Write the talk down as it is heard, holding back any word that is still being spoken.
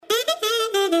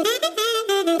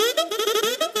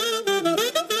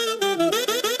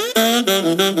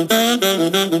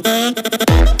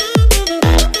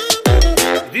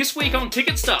This week on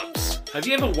Ticket Stubs, have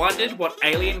you ever wondered what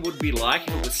Alien would be like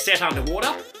if it was set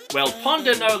underwater? Well,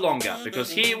 ponder no longer, because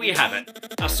here we have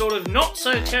it. A sort of not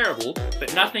so terrible,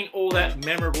 but nothing all that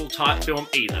memorable type film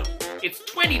either. It's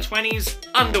 2020's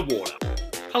Underwater.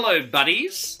 Hello,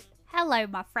 buddies. Hello,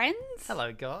 my friends.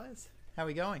 Hello, guys. How are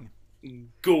we going?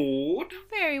 Good.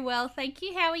 Very well, thank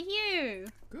you. How are you?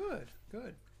 Good,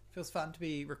 good. Feels fun to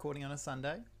be recording on a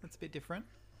Sunday. That's a bit different.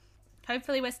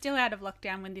 Hopefully we're still out of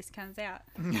lockdown when this comes out.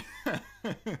 You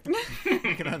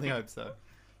can only hope so.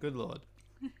 Good Lord.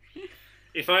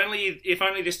 If only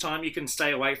this time you can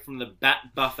stay away from the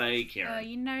bat buffet, Oh, Karen.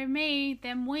 you know me,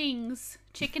 them wings.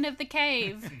 Chicken of the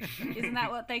cave. Isn't that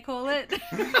what they call it?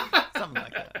 Something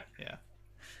like that, yeah.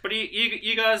 But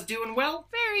you guys doing well?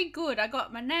 Very good. I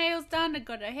got my nails done. I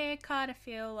got a haircut. I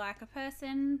feel like a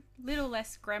person. Little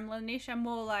less gremlin-ish. I'm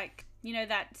more like, you know,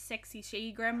 that sexy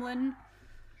she gremlin.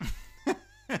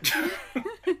 I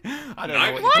don't know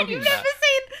what you're What? talking You've about. never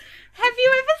seen... Have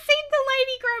you ever seen the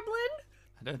lady gremlin?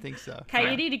 I don't think so.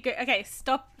 Okay, you need to go... Okay,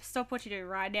 stop what you're doing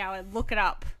right now and look it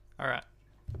up. All right.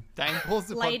 Dane, pause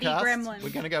the Lady podcast. Gremlin. We're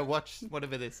going to go watch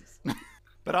whatever this is.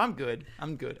 But I'm good.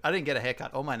 I'm good. I didn't get a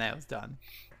haircut. All my nails done.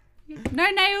 No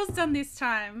nails done this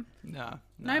time. No.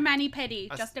 No mani-pedi.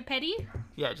 I Just a pedi?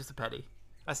 Yeah, just a patty.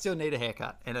 I still need a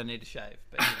haircut and I need a shave.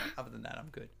 But, you know, other than that, I'm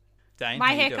good. Dane, My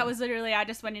how you haircut doing? was literally, I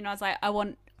just went in, I was like, I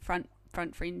want front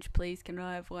fringe, please. Can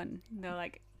I have one? And they're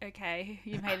like, okay,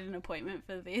 you made an appointment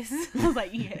for this. I was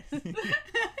like, yes.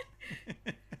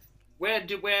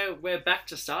 We're back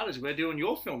to starters. We're doing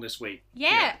your film this week.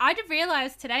 Yeah, I just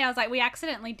realised today, I was like, we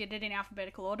accidentally did it in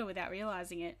alphabetical order without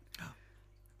realising it.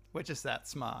 We're just that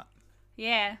smart.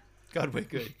 Yeah, God, we're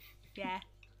good. yeah.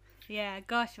 Yeah,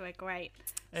 gosh, we're great.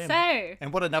 And- So,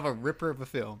 And what another ripper of a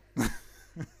film.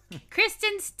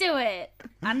 Kristen Stewart,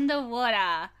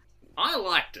 Underwater. I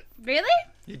liked it. Really?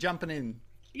 You're jumping in.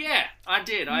 Yeah, I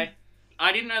did. I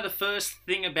didn't know the first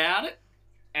thing about it,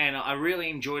 and I really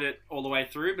enjoyed it all the way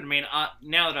through. But I mean,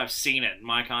 now that I've seen it,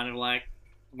 my kind of like,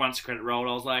 once the credit rolled,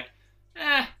 I was like,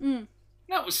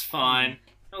 that was fine.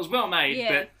 It was well made, Yeah.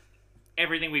 but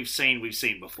everything we've seen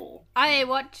before. I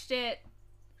watched it,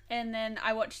 and then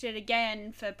I watched it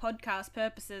again for podcast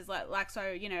purposes. Like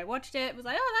so, you know, watched it, was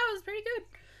like, oh, that was pretty good.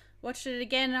 Watched it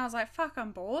again, and I was like, fuck,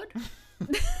 I'm bored.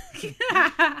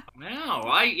 Wow,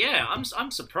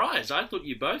 I'm surprised. I thought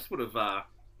you both would have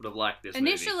liked this movie.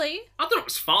 Initially, I thought it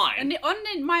was fine. and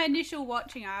on my initial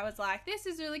watching, I was like, this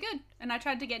is really good. And I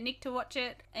tried to get Nick to watch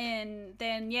it, and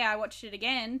then, I watched it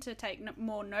again to take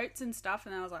more notes and stuff,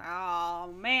 and I was like,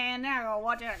 oh, man, now I gotta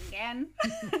watch it again.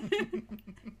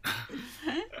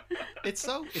 It's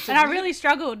a And I weird- really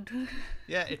struggled.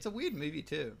 Yeah, it's a weird movie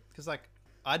too. Because, like,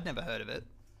 I'd never heard of it.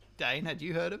 Dane, had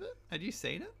you heard of it? Had you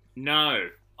seen it? No,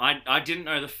 I didn't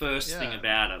know the first thing Yeah.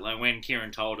 about it. Like when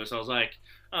Kieran told us, I was like,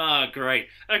 oh, great,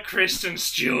 a Kristen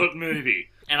Stewart movie.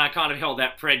 And I kind of held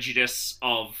that prejudice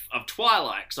of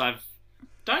Twilight, because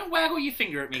don't waggle your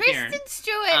finger at me, Kieran. Kristen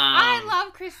Stewart. I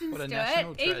love Kristen What a Stewart.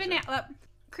 national Even treasure.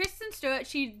 Kristen Stewart,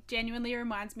 she genuinely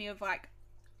reminds me of like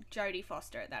Jodie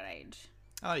Foster at that age.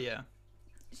 Oh, yeah.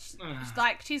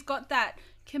 She's got that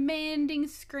commanding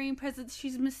screen presence.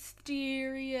 She's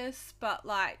mysterious, but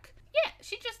like, yeah,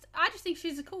 I just think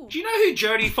she's a cool. Do you know who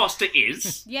Jodie Foster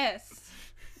is? Yes.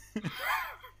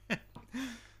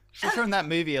 She's from that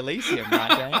movie Elysium, right,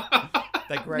 Dane?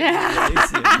 That great movie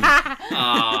Elysium.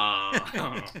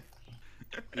 Ah,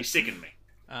 you sicken me.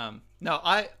 No,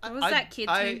 I What was that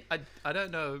kid's name? I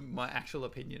don't know my actual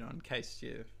opinion on Case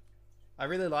Stew. I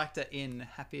really liked it in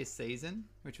Happiest Season,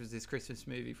 which was this Christmas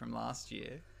movie from last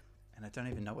year, and I don't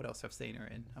even know what else I've seen her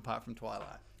in apart from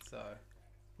Twilight. So,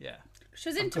 yeah. She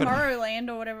was in good. Tomorrowland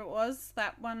or whatever it was.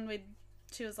 That one with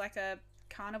she was like a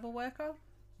carnival worker.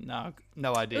 No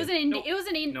idea. It was an indie. Nope. It was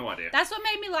an indie. No idea. That's what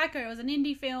made me like her. It was an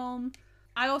indie film.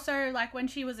 I also like when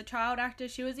she was a child actor.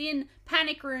 She was in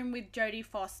Panic Room with Jodie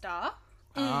Foster.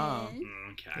 Oh. Mm.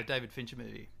 The Okay. David Fincher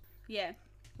movie. Yeah,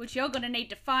 which you're gonna need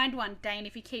to find one, Dane,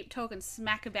 if you keep talking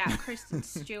smack about Kristen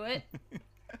Stewart.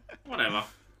 Whatever.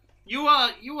 You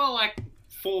are like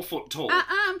 4 foot tall.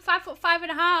 I'm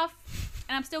 5'5.5",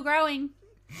 and I'm still growing.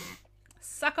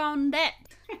 Suck on that.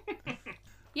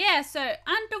 Yeah, so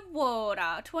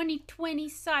Underwater, 2020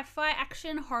 sci-fi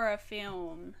action horror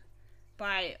film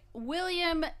by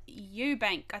William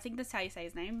Eubank. I think that's how you say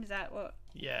his name. Is that what?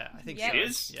 Yeah, I think Yep. so. It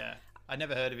is? Yeah. I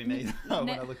never heard of him either when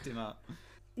I looked him up.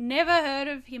 Never heard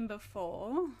of him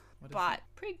before, What is but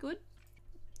pretty good.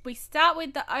 We start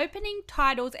with the opening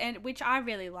titles, and which I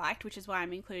really liked, which is why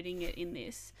I'm including it in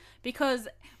this, because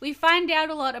we find out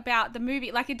a lot about the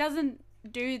movie. Like, it doesn't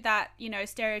do that,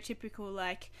 stereotypical,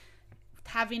 like,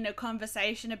 having a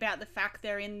conversation about the fact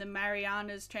they're in the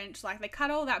Marianas Trench. Like, they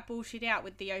cut all that bullshit out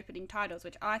with the opening titles,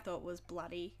 which I thought was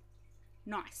bloody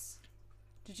nice.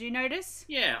 Did you notice?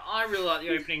 Yeah, I really like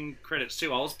the opening credits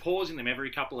too. I was pausing them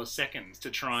every couple of seconds to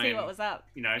try See and what was up.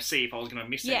 See if I was going to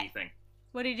miss Yeah. anything.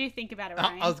 What did you think about it,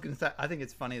 Ryan? I was going to say, I think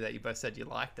it's funny that you both said you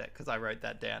liked it, because I wrote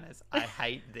that down as, I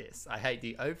hate this. I hate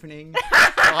the opening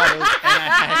titles, and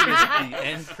I hate the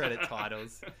end credit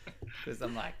titles. Because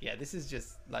I'm like, yeah, this is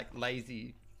just like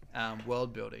lazy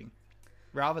world building.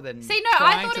 Rather than I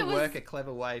trying thought to it was... work a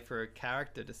clever way for a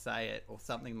character to say it or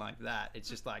something like that. It's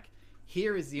just like,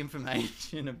 here is the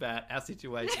information about our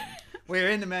situation. We're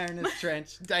in the Mariners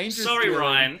Trench, dangerous. Sorry, drilling,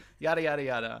 Ryan. Yada, yada,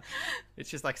 yada. It's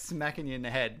just like smacking you in the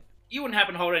head. You wouldn't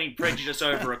happen to hold any prejudice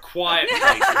over a quiet place.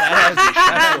 That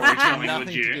has storytelling, nothing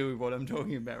would to you? do with what I'm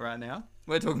talking about right now.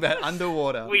 We're talking about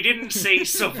underwater. We didn't see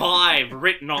 "survive"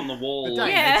 written on the wall. But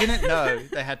Yeah. they didn't know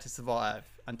they had to survive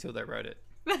until they wrote it.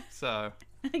 So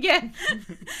Yeah.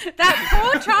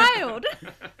 That poor child.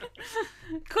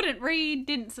 Couldn't read,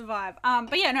 didn't survive.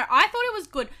 But yeah, no, I thought it was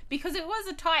good because it was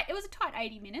a tight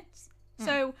 80 minutes.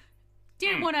 So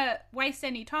didn't want to waste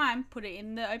any time, put it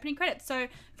in the opening credits. So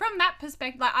from that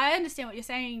perspective, like, I understand what you're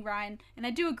saying, Ryan, and I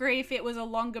do agree if it was a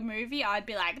longer movie, I'd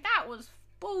be like, that was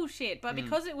bullshit. But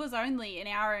because it was only an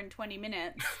hour and 20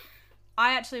 minutes,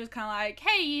 I actually was kind of like,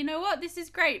 hey, you know what? This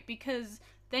is great, because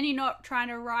then you're not trying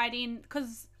to write in,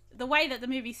 because the way that the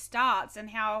movie starts and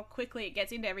how quickly it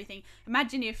gets into everything.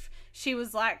 Imagine if she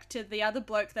was like to the other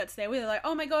bloke that's there with her, like,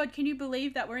 oh my god, can you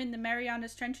believe that we're in the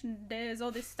Marianas Trench and there's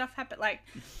all this stuff happen? Like,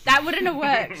 that wouldn't have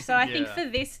worked. So I think for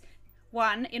this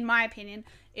one, in my opinion,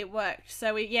 it worked.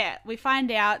 So we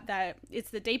find out that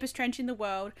it's the deepest trench in the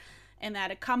world, and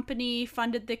that a company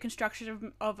funded the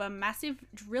construction of a massive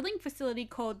drilling facility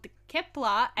called the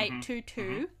Kepler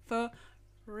 822 for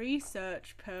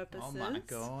research purposes. oh my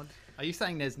god. Are you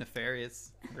saying there's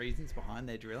nefarious reasons behind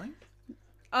their drilling?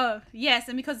 Oh, yes,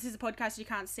 and because this is a podcast, you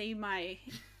can't see my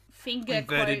finger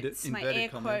quotes, my air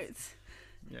commas. quotes.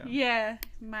 Yeah. Yeah,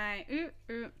 my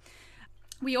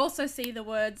We also see the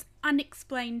words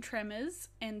unexplained tremors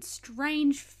and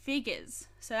strange figures.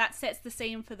 So that sets the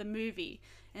scene for the movie.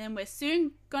 And then we're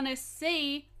soon going to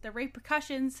see the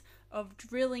repercussions of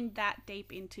drilling that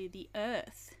deep into the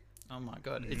earth. Oh my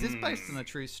god. Is this based on a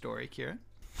true story, Kira?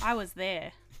 I was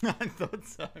there. I thought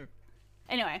so.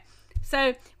 Anyway,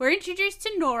 so we're introduced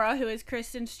to Nora, who is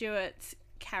Kristen Stewart's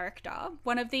character,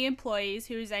 one of the employees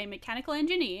who is a mechanical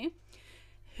engineer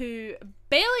who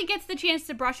barely gets the chance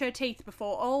to brush her teeth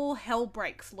before all hell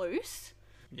breaks loose.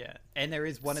 Yeah. And there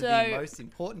is one of the most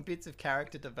important bits of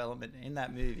character development in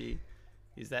that movie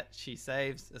is that she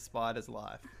saves a spider's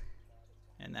life.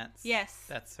 And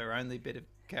that's her only bit of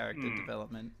character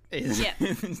development is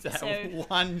that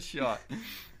one shot.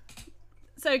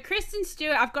 So Kristen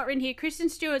Stewart, I've got written here, Kristen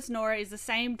Stewart's Nora is the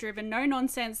same driven,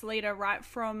 no-nonsense leader ripped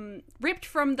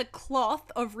from the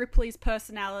cloth of Ripley's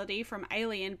personality from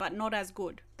Alien, but not as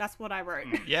good. That's what I wrote.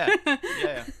 Yeah.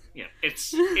 Yeah,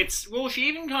 it's well, she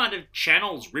even kind of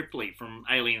channels Ripley from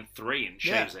Alien 3 and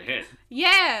shaves her head.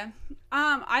 Yeah.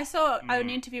 I saw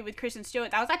an interview with Kristen Stewart.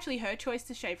 That was actually her choice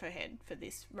to shave her head for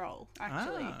this role,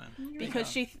 actually.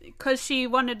 Because she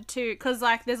wanted to, because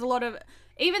like there's a lot of,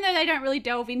 even though they don't really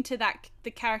delve into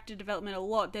the character development a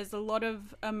lot, there's a lot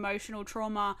of emotional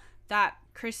trauma that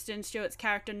Kristen Stewart's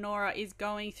character Nora is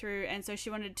going through, and so she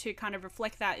wanted to kind of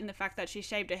reflect that in the fact that she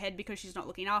shaved her head because she's not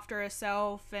looking after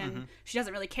herself, and she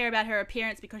doesn't really care about her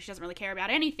appearance because she doesn't really care about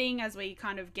anything, as we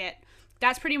kind of get.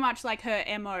 That's pretty much like her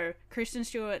MO. Kristen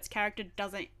Stewart's character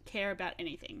doesn't care about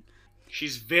anything.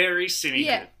 She's very cynical.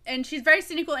 Yeah, and she's very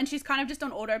cynical, and she's kind of just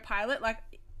on autopilot. Like,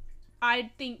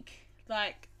 I think,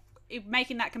 like,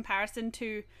 making that comparison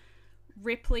to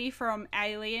Ripley from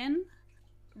Alien,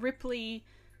 Ripley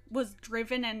was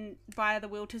driven and by the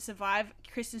will to survive.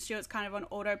 Kristen Stewart's kind of on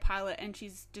autopilot, and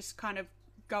she's just kind of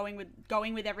going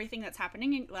with everything that's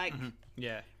happening, like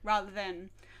rather than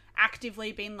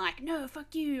actively being like, no,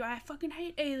 fuck you, I fucking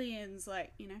hate aliens,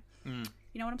 like, you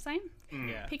know what I'm saying?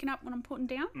 Yeah. Picking up what I'm putting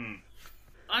down.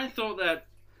 I thought that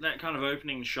kind of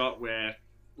opening shot where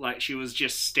like she was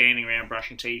just standing around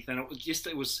brushing teeth, and it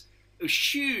was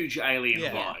huge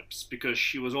Alien vibes, because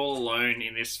she was all alone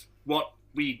in this what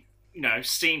we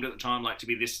seemed at the time like to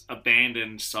be this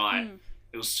abandoned site.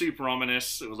 It was super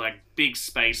ominous. It was like big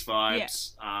space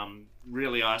vibes,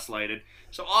 really isolated.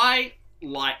 So I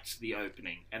liked the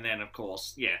opening, and then of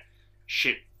course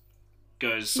shit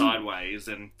goes sideways,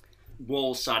 and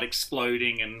walls start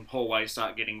exploding and hallways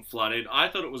start getting flooded. I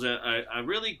thought it was a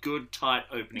really good, tight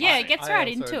opening. Yeah, scene. it gets I right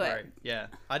also into it. agree. Yeah,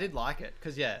 I did like it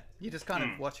because you're just kind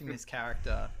of watching this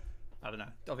character. I don't know.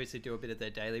 Obviously, do a bit of their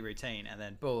daily routine, and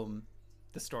then boom,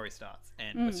 the story starts,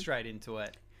 and we're straight into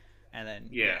it. And then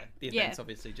the events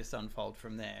obviously just unfold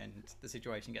from there, and the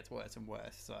situation gets worse and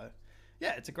worse. So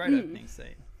yeah, it's a great opening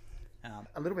scene.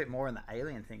 A little bit more on the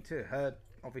alien thing too. Her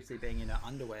obviously being in her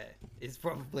underwear is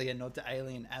probably a nod to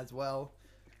Alien as well,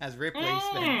 as Ripley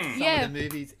spent some of the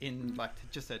movies in like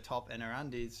just her top and her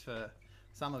undies for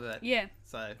some of it. Yeah.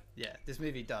 So yeah, this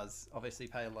movie does obviously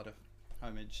pay a lot of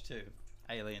homage to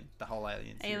Alien, the whole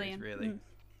Alien series, really.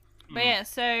 But yeah,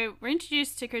 so we're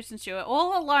introduced to Kristen Stewart.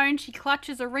 All alone, she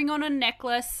clutches a ring on a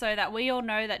necklace so that we all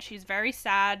know that she's very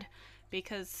sad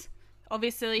because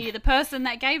obviously the person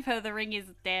that gave her the ring is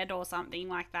dead or something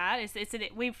like that. It's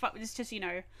just,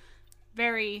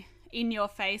 very in your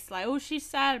face, like, oh, she's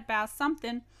sad about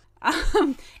something.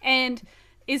 And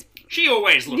She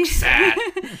always looks sad.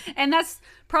 and that's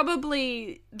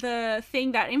probably the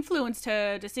thing that influenced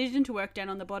her decision to work down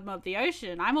on the bottom of the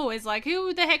ocean. I'm always like,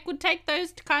 who the heck would take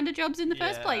those kind of jobs in the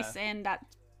first place? And that's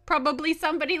probably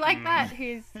somebody like that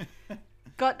who's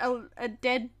got a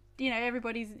dead,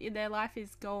 everybody's in their life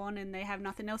is gone and they have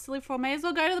nothing else to live for. May as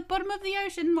well go to the bottom of the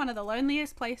ocean, one of the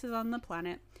loneliest places on the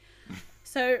planet.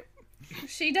 So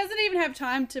she doesn't even have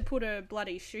time to put her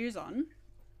bloody shoes on.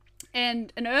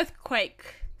 And an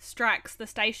earthquake strikes the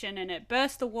station and it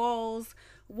bursts the walls,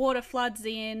 water floods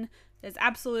in, there's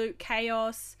absolute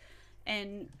chaos,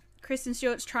 and Kristen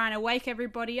Stewart's trying to wake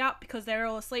everybody up because they're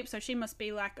all asleep, so she must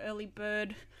be like early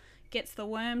bird gets the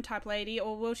worm type lady.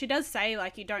 Or, well, she does say,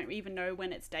 like, you don't even know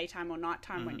when it's daytime or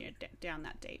nighttime when you're down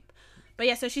that deep. But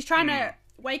yeah, so she's trying to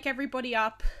wake everybody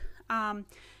up,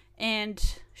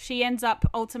 and she ends up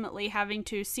ultimately having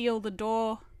to seal the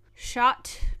door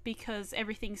shut because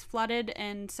everything's flooded,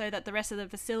 and so that the rest of the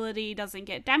facility doesn't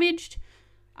get damaged.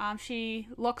 She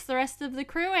locks the rest of the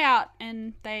crew out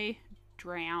and they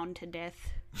drown to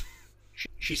death.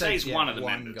 She saves one of the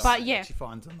members. But yeah, she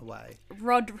finds on the way.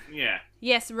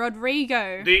 Yes,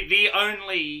 Rodrigo. The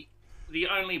only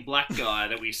black guy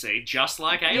that we see, just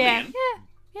like Alien.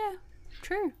 Yeah,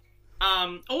 true.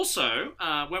 Also,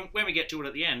 when we get to it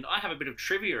at the end, I have a bit of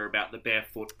trivia about the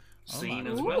barefoot scene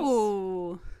as well.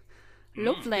 Ooh,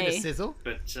 lovely. Bit of sizzle.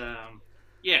 But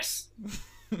yes.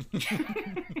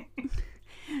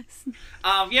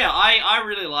 I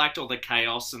really liked all the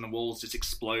chaos and the walls just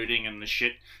exploding and the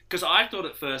shit, because I thought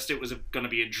at first it was going to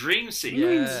be a dream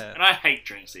sequence, and I hate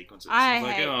dream sequences. I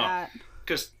hate that.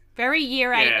 Because very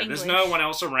year 8 English. There's no one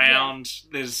else around.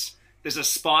 Yeah. There's a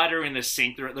spider in the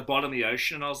sink. They're at the bottom of the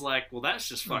ocean, and I was like, well, that's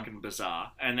just fucking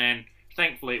bizarre. And then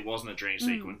thankfully it wasn't a dream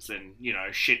sequence, and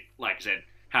shit, like I said,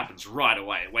 happens right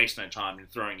away. It wastes no time in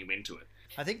throwing him into it.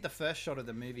 I think the first shot of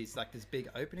the movie is like this big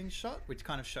opening shot, which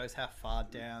kind of shows how far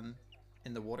down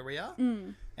in the water we are.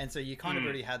 And so you kind of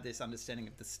already had this understanding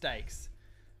of the stakes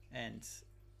and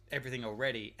everything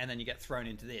already, and then you get thrown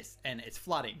into this, and it's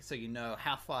flooding, so you know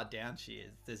how far down she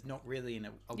is. There's not really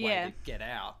a way to get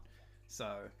out.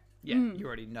 So, you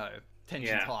already know.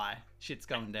 Tension's high. Shit's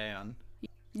going down.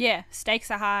 Yeah, stakes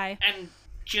are high. And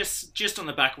just on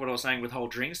the back of what I was saying with the whole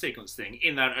dream sequence thing,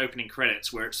 in that opening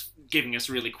credits where it's giving us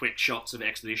really quick shots of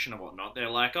exposition and whatnot, they're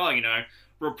like,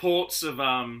 reports of,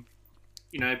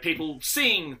 people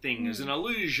seeing things and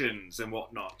illusions and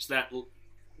whatnot. So that,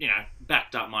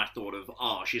 backed up my thought of,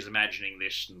 she's imagining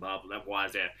this and blah, blah, blah, why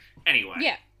is there? Anyway.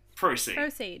 Yeah.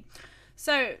 Proceed.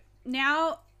 So,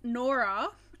 now Nora,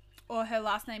 or her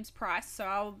last name's Price,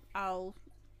 so I'll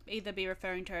either be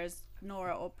referring to her as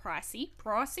Nora or Pricey,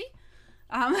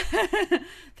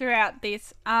 throughout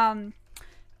this.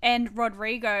 And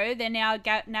Rodrigo, they're now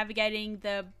navigating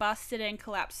the busted and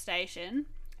collapsed station,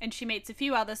 and she meets a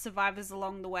few other survivors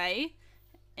along the way,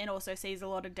 and also sees a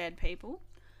lot of dead people.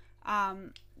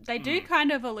 They do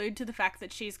kind of allude to the fact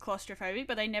that she's claustrophobic,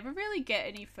 but they never really get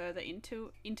any further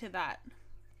into that.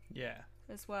 Yeah.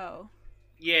 As well.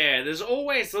 Yeah, there's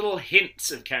always little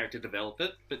hints of character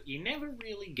development, but you never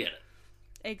really get it.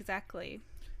 Exactly.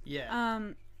 Yeah.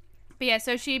 But yeah,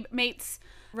 so she meets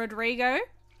Rodrigo,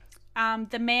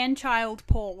 the man-child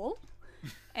Paul,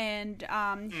 and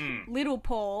little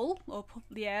Paul,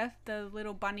 the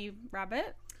little bunny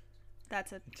rabbit.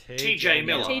 That's a TJ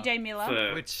Miller. TJ Miller.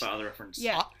 For other reference.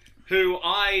 Yeah. Who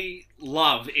I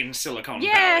love in Silicon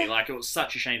Valley. Like, it was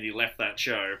such a shame he left that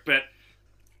show. But,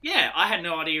 yeah, I had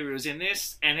no idea he was in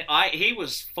this. And he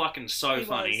was fucking so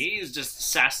funny. He's just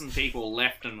sassing people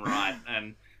left and right.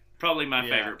 And probably my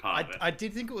favourite part of it. I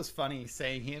did think it was funny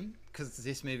seeing him, because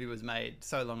this movie was made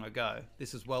so long ago.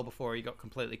 This was well before he got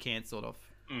completely cancelled off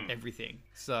everything.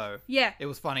 So Yeah. it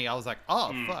was funny. I was like,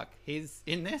 oh, fuck, he's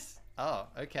in this? Oh,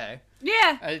 okay.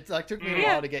 Yeah. It like took me a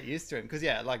while to get used to him. Because,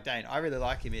 yeah, like Dane, I really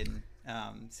like him in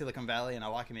Silicon Valley and I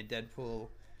like him in Deadpool.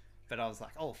 But I was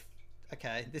like, oh,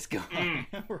 okay, this guy.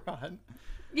 Right.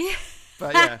 Yeah.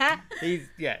 But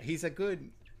he's a good...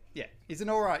 Yeah, he's an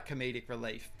all right comedic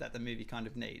relief that the movie kind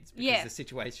of needs because the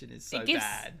situation is so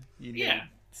bad. You need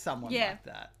someone like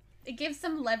that. It gives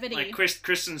some levity. Like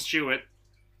Kristen Stewart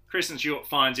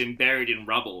finds him buried in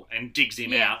rubble and digs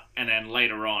him out, and then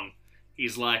later on,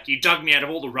 he's like, "You dug me out of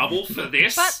all the rubble for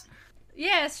this." But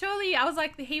yeah, surely I was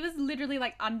like, he was literally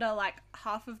like under like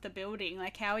half of the building.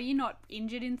 Like, how are you not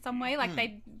injured in some way? Like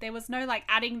there was no like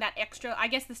adding that extra. I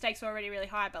guess the stakes were already really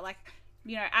high, but like,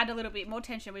 you know, add a little bit more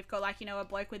tension. We've got like, you know, a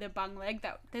bloke with a bung leg.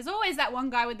 That there's always that one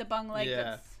guy with the bung leg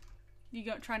that's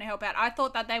trying to help out. I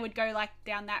thought that they would go like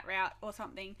down that route or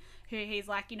something. Who he's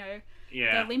like, you know,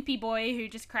 the limpy boy who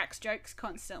just cracks jokes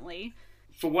constantly.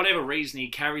 For whatever reason, he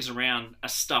carries around a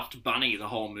stuffed bunny the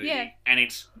whole movie, and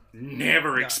it's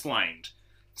never explained.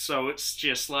 So it's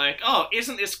just like, oh,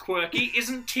 isn't this quirky?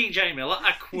 Isn't TJ Miller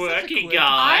a quirky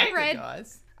guy?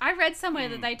 I read somewhere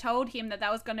that they told him that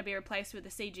was going to be replaced with a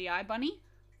CGI bunny,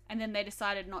 and then they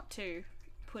decided not to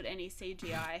put any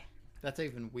CGI. That's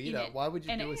even weirder. Why would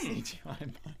you do a CGI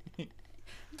bunny?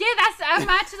 Yeah, I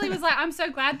actually was like, I'm so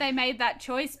glad they made that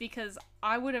choice because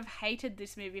I would have hated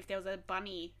this movie if there was a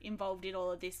bunny involved in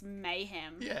all of this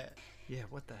mayhem. Yeah. Yeah,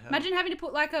 what the hell? Imagine having to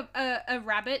put like a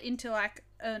rabbit into like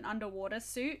an underwater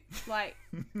suit. Like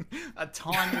a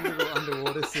tiny little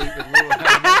underwater suit with little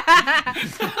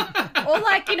helmet. Or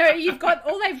like, you know,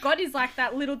 all they've got is like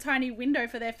that little tiny window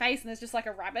for their face and there's just like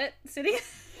a rabbit sitting.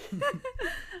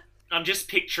 I'm just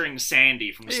picturing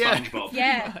Sandy from SpongeBob.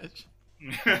 Yeah.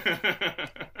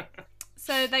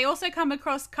 So they also come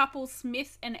across couple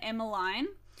Smith and Emmeline,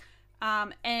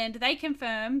 and they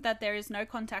confirm that there is no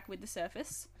contact with the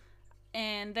surface.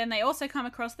 And then they also come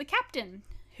across the captain,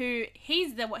 who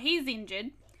he's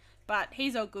injured, but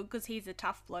he's all good because he's a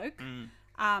tough bloke.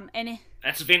 And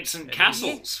that's Vincent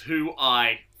Castles, who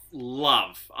I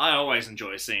love. I always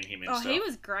enjoy seeing him in stuff. He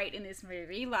was great in this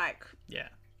movie. Like, yeah.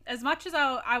 As much as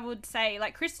I would say,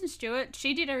 like, Kristen Stewart,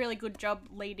 she did a really good job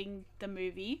leading the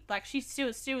movie. Like, she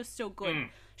was still good.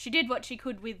 She did what she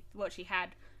could with what she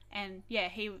had. And, yeah,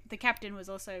 the captain was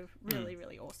also really,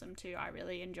 really awesome, too. I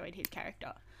really enjoyed his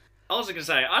character. I was going to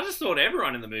say, I just thought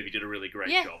everyone in the movie did a really great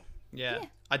job. Yeah.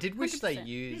 I did wish 100%. They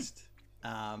used,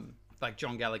 like,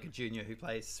 John Gallagher Jr., who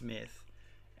plays Smith,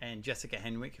 and Jessica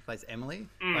Henwick, who plays Emily.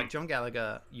 Like, John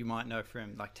Gallagher, you might know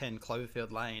from, like, 10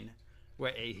 Cloverfield Lane,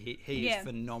 where he is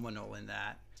phenomenal in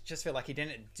that. Just feel like he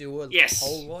didn't do a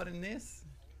whole lot in this.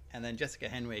 And then Jessica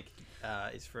Henwick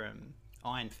is from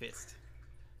Iron Fist,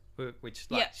 which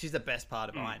she's the best part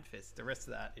of Iron Fist. The rest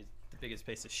of that is the biggest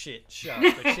piece of shit show,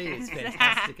 but she is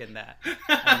fantastic in that.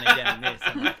 And again, in this,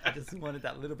 I'm like, I just wanted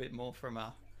that little bit more from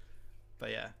her. But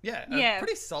a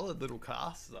pretty solid little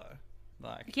cast though.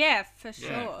 Like, yeah, for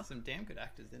sure. Some damn good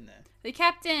actors in there. The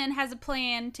captain has a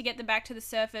plan to get them back to the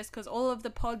surface because all of the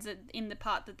pods in the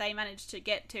part that they managed to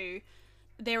get to,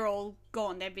 they're all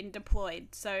gone. They've been deployed.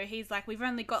 So he's like, we've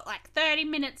only got like 30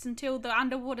 minutes until the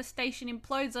underwater station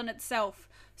implodes on itself.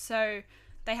 So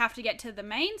they have to get to the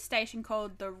main station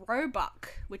called the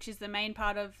Roebuck, which is the main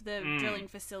part of the drilling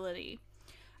facility.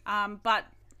 But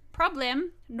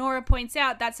problem, Nora points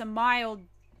out, that's a mile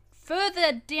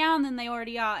further down than they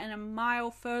already are and a mile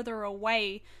further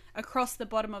away across the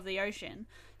bottom of the ocean.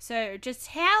 So just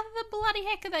how the bloody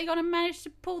heck are they going to manage to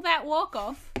pull that walk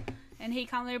off? And he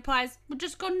calmly replies, we're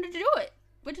just going to do it.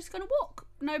 We're just going to walk.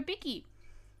 No biggie.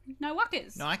 No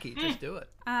wuckers. Nike, just do it.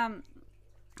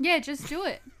 Yeah, just do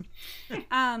it.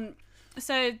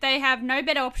 So they have no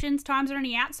better options. Time's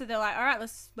running out. So they're like, all right,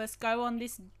 let's go on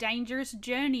this dangerous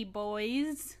journey,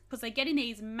 boys. Because they get in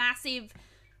these massive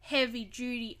heavy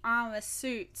duty armor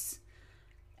suits,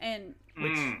 and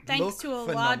thanks to a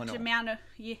large amount of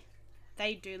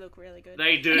they do look really good.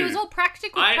 They do. And it was all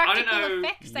practical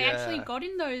effects they actually got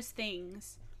in those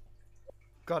things.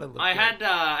 Gotta look. I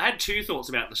had two thoughts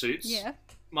about the suits. Yeah.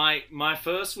 My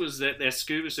first was that their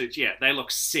scuba suits, they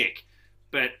look sick,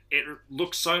 but it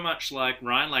looks so much like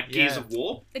Gears of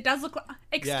War. It does look like...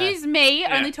 Excuse me,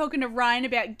 only talking to Ryan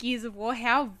about Gears of War.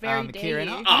 How very dare you?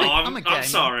 Oh, I'm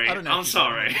sorry. I'm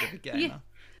sorry.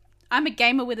 I'm a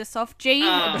gamer with a soft G,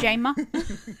 a Jamer.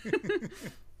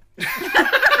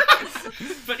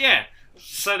 But yeah,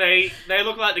 so they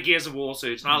look like the Gears of War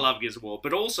suits, and I love Gears of War.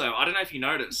 But also, I don't know if you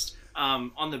noticed,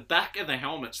 on the back of the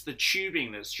helmets, the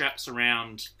tubing that straps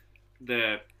around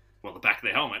the back of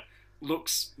the helmet,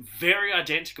 looks very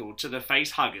identical to the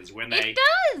face huggers when they It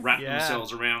does. wrap Yeah.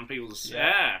 themselves around people's. Yeah.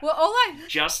 Yeah. Well,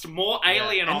 Just more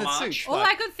alien And the homage. suit. all Like-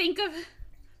 I could think of,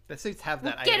 The suits have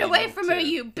that. get alien away look from her, too.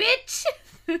 you bitch.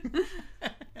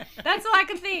 That's all I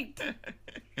could think.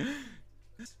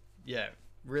 Yeah,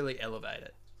 really elevate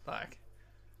it. Like,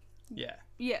 yeah.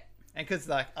 Yeah. And because,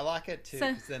 like, I like it too, So-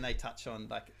 because then they touch on,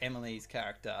 like, Emily's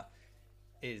character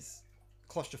is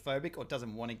claustrophobic or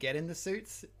doesn't want to get in the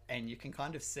suits, and you can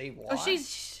kind of see why. Oh,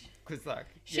 she's Because, like,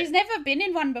 she's yeah. never been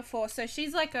in one before, so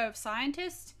she's like a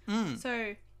scientist.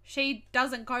 So she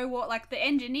doesn't go like the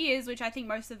engineers, which I think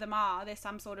most of them are. They're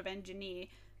some sort of engineer.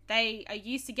 They are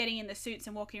used to getting in the suits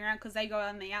and walking around because they go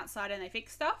on the outside and they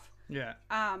fix stuff. Yeah.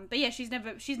 But yeah, she's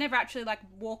never actually like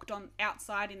walked on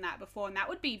outside in that before, and that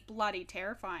would be bloody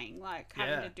terrifying. Like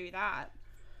having Yeah. to do that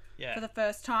Yeah. for the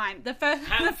first time. The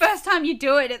first time you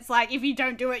do it, it's like if you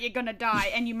don't do it, you're gonna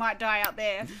die, and you might die out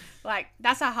there. Like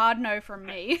that's a hard no from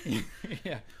me.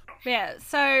 Yeah. Yeah.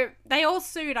 So they all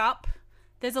suit up.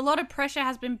 There's a lot of pressure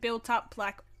has been built up,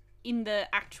 like in the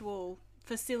actual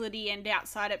facility and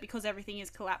outside it, because everything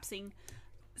is collapsing.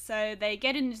 So they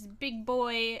get in this big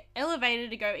boy elevator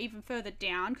to go even further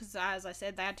down, because as I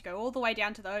said, they had to go all the way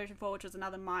down to the ocean floor, which was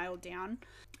another mile down.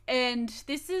 And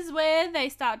this is where they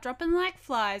start dropping like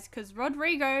flies, because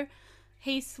Rodrigo,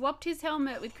 he swapped his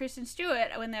helmet with Kristen Stewart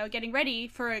when they were getting ready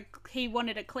for he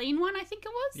wanted a clean one, I think it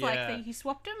was. Yeah. He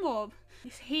swapped him, or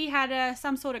he had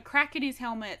some sort of crack in his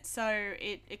helmet, so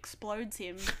it explodes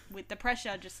him with the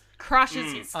pressure, just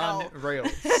crushes his skull. Unreal.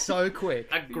 So quick.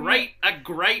 A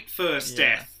great first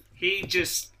Yeah. death. He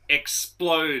just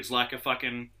explodes like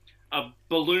a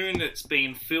balloon that's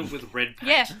been filled with red paint.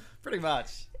 Yeah. Pretty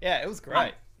much. Yeah, it was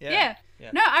great. Yeah.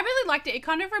 Yeah. No, I really liked it. It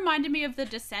kind of reminded me of The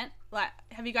Descent. Like,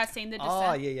 have you guys seen The Descent?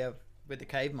 Oh, yeah. With the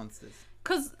cave monsters.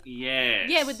 Because, Yes.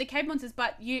 yeah, with the cave monsters,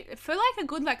 but for like a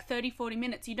good 30-40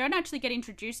 minutes, you don't actually get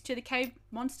introduced to the cave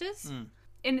monsters.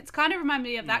 And it's kind of reminded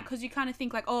me of that, because you kind of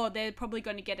think like, oh, they're probably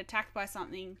going to get attacked by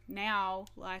something now,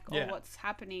 like, oh, Yeah. what's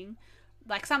happening?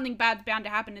 Like, something bad's bound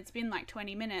to happen. It's been like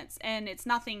 20 minutes, and it's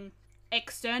nothing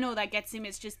external that gets him.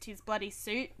 It's just his bloody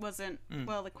suit wasn't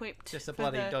well equipped. Just a for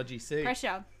bloody the dodgy suit.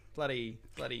 pressure. Bloody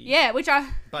Yeah, which I...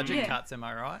 budget yeah. cuts, am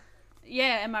I right?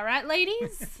 Yeah, am I right,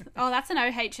 ladies? Oh, that's an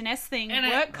OH&S thing. And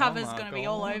Work cover's Oh my going to be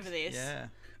all God. over this. Yeah.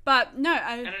 But no,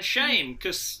 And a shame,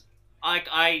 because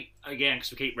I again,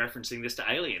 because we keep referencing this to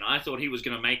Alien, I thought he was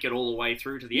going to make it all the way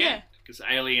through to the Yeah. end. Because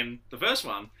Alien, the first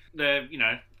one, I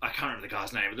can't remember the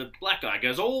guy's name, but the black guy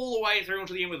goes all the way through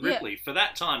to the end with Yeah. Ripley for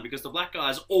that time, because the black guy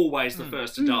is always the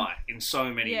first to die in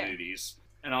so many Yeah. movies.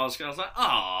 And I was like,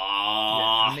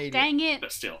 ah, immediate. dang it.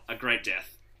 but still, a great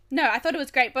death. No, I thought it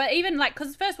was great. But even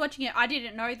because first watching it, I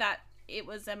didn't know that it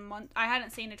was I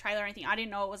hadn't seen a trailer or anything. I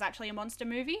didn't know it was actually a monster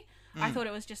movie. I thought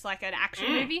it was just like an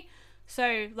action movie.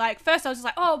 So first I was just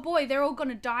like, oh boy, they're all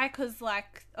gonna die because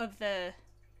of the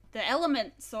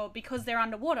elements or because they're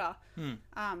underwater.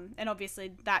 And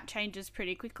obviously that changes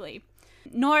pretty quickly.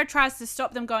 Nora tries to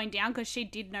stop them going down because she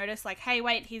did notice hey,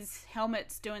 wait, his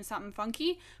helmet's doing something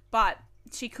funky, but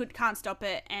she can't stop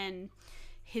it, and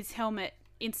his helmet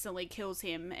instantly kills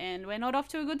him, and we're not off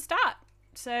to a good start.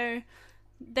 So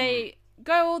they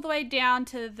go all the way down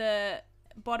to the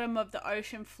bottom of the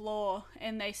ocean floor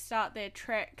and they start their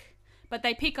trek, but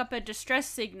they pick up a distress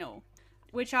signal,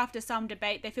 which after some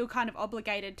debate they feel kind of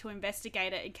obligated to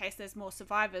investigate it in case there's more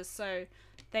survivors. So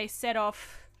they set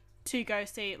off to go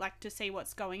see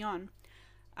what's going on.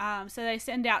 So they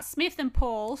send out Smith and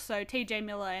Paul, so TJ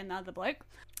Miller and the other bloke,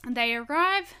 and they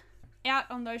arrive out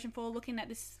on the ocean floor looking at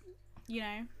this,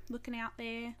 looking out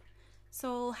there. It's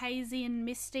all hazy and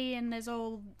misty and there's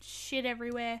all shit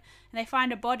everywhere, and they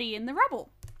find a body in the rubble,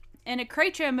 and a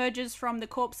creature emerges from the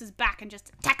corpse's back and just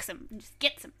attacks him and just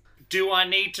gets him. Do I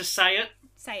need to say it?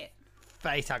 Say it.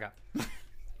 Face hugger.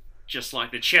 Just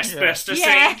like the chestburster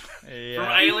Yeah. scene Yeah.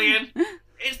 from Alien.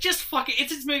 It's just fucking.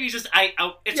 This movie's just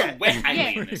it's a wet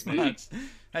alien. This Pretty movie. much.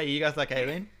 Hey, you guys like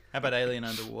Alien? How about Alien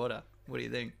Underwater? What do you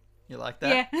think? You like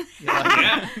that? Yeah. You like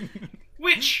Yeah.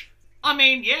 Which, I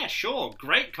mean, yeah, sure,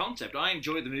 great concept. I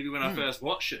enjoyed the movie when I first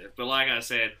watched it, but like I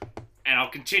said, and I'll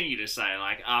continue to say,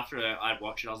 after I'd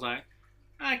watched it, I was like,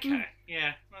 okay,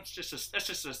 yeah, that's just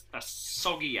a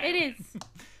soggy It alien. is.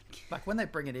 Like when they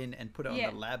bring it in and put it Yeah.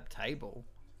 on the lab table,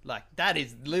 that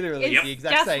is literally It's the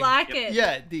exact just same. like it.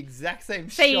 Yeah, the exact same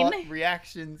Scene. shot,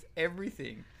 reactions,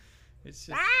 everything. It's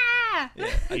just Ah!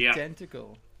 Yep.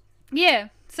 identical. Yeah,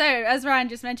 so as Ryan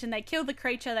just mentioned, they kill the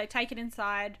creature, they take it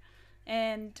inside,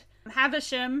 and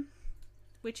Havisham,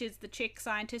 which is the chick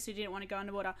scientist who didn't want to go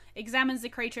underwater, examines the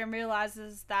creature and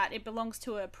realizes that it belongs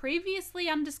to a previously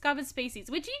undiscovered species,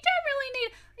 which you don't really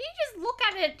need. You just look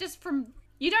at it just from.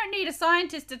 You don't need a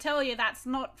scientist to tell you that's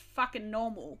not fucking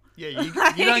normal. Yeah, you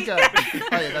don't go,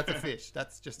 oh yeah, that's a fish.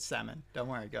 That's just salmon. Don't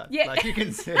worry, guys. Yeah. Like, you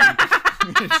can see.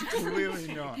 It's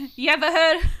clearly not. You ever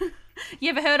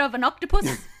heard of an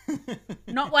octopus?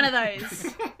 Not one of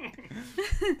those.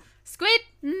 Squid?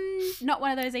 Not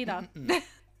one of those either.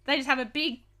 They just have a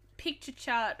big picture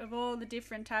chart of all the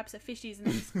different types of fishies and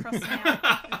they just cross them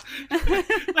out.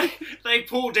 they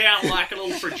pull down like a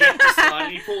little projector slide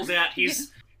and he pulls out his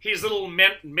little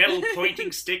metal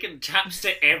pointing stick and taps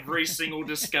to every single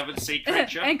discovered sea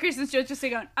creature. And Kristen Stewart's just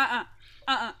going, No,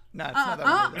 it's not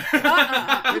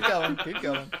that one. Keep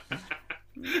going.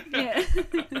 Yeah.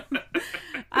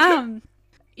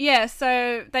 Yeah,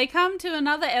 so they come to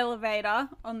another elevator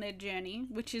on their journey,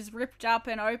 which is ripped up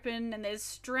and open, and there's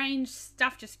strange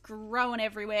stuff just growing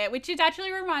everywhere, which it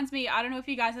actually reminds me, I don't know if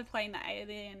you guys have played the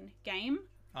Alien game.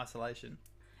 Isolation.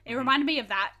 It reminded me of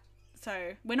that.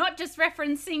 So we're not just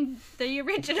referencing the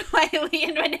original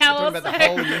Alien, we're now also about the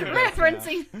whole universe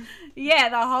referencing,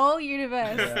 the whole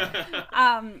universe.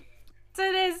 Yeah.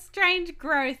 So there's strange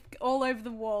growth all over the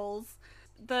walls.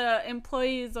 The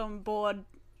employees on board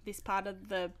this part of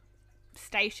the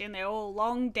station, they're all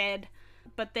long dead,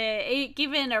 but they're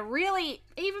given a really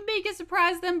even bigger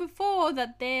surprise than before,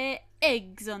 that they're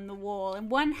eggs on the wall, and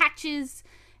one hatches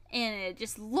and it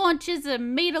just launches a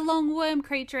meter-long worm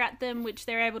creature at them, which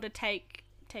they're able to take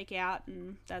out,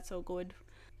 and that's all good.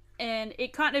 And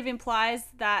it kind of implies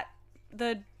that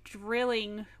the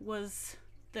drilling was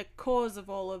the cause of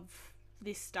all of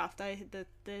this stuff.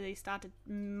 They start to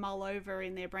mull over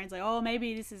in their brains, like, oh,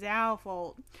 maybe this is our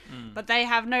fault. But they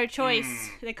have no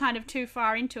choice. They're kind of too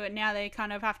far into it now. They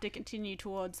kind of have to continue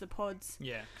towards the pods.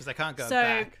 Yeah, because they can't go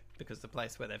back because the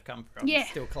place where they've come from is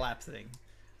still collapsing.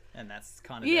 And that's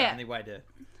kind of the only way to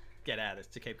get out, is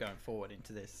to keep going forward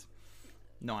into this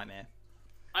nightmare.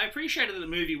 I appreciated that the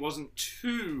movie wasn't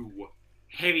too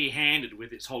heavy-handed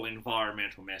with its whole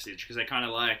environmental message, because they're kind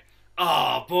of like,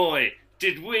 oh boy,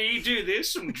 did we do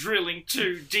this from drilling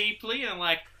too deeply? And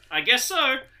like, I guess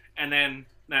so. And then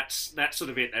that's sort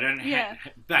of it. They don't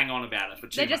bang on about it for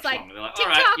too much longer. They're like, all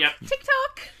right, yep.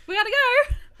 TikTok, we gotta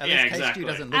go. At least K-Stew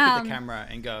doesn't look at the camera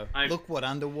and go, look what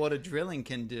underwater drilling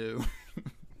can do.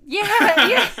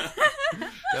 Yeah.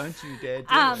 Don't you dare do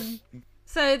it.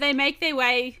 So they make their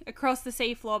way across the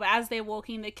seafloor, but as they're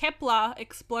walking, the Kepler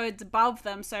explodes above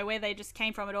them, so where they just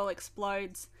came from, it all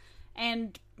explodes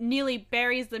and nearly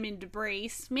buries them in debris.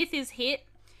 Smith is hit,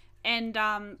 and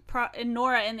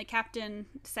Nora and the captain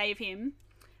save him,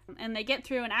 and they get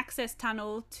through an access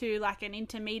tunnel to like an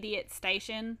intermediate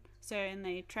station, and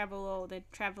they're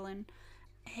traveling.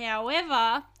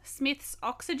 However, Smith's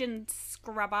oxygen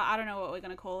scrubber, I don't know what we're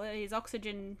going to call it, his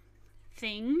oxygen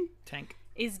tank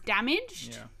is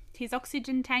damaged. Yeah. His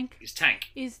oxygen tank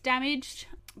is damaged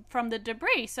from the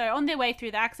debris. So on their way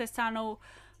through the access tunnel,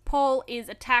 Paul is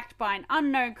attacked by an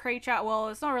unknown creature. Well,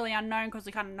 it's not really unknown because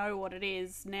we kind of know what it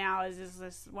is now. Is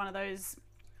this one of those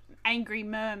angry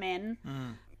mermen.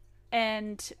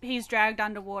 And he's dragged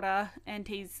underwater, and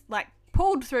he's like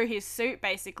pulled through his suit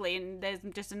basically, and there's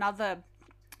just another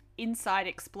inside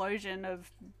explosion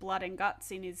of blood and guts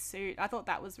in his suit. I thought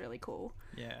that was really cool.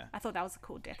 Yeah. I thought that was a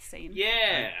cool death scene.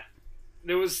 Yeah.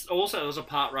 There was a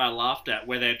part where I laughed at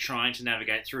where they're trying to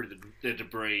navigate through the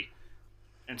debris,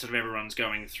 and sort of everyone's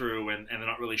going through, and they're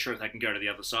not really sure if they can go to the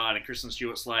other side, and Kristen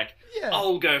Stewart's like,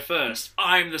 I'll go first.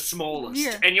 I'm the smallest.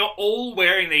 Yeah. And you're all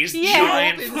wearing these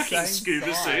giant fucking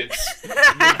scuba suits.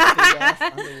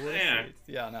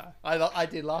 Yeah, no. I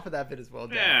did laugh at that bit as well,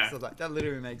 Dan. Yeah. So I was like, that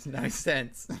literally makes no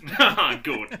sense.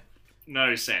 Good.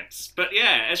 No sense. But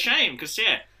yeah, a shame, because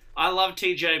I love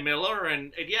TJ Miller,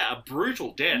 and a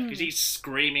brutal death, because he's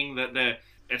screaming that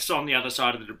it's on the other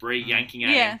side of the debris, yanking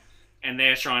at him. And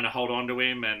they're trying to hold on to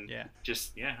him, and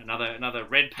another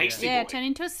red pasty boy. Turn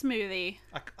into a smoothie.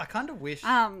 I kind of wish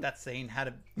that scene had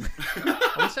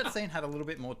a little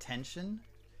bit more tension.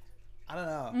 I don't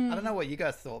know. I don't know what you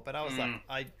guys thought, but I was like,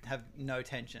 I have no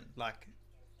tension, like,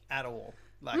 at all.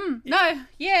 Like,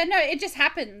 it just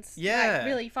happens. Yeah, like,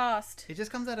 really fast. It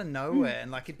just comes out of nowhere, and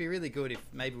like, it'd be really good if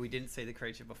maybe we didn't see the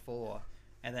creature before,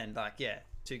 and then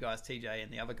two guys, TJ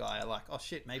and the other guy, are like, oh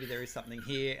shit, maybe there is something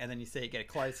here, and then you see it get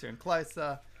closer and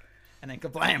closer, and then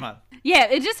kablammo. Yeah,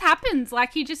 it just happens.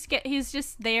 Like, he's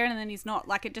just there, and then he's not.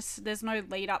 Like, there's no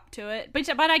lead up to it. But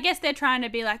I guess they're trying to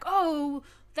be like, oh,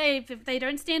 if they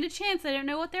don't stand a chance, they don't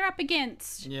know what they're up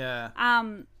against. Yeah.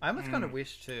 I almost kind of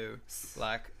wish too,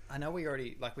 like, I know we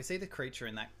already, like, we see the creature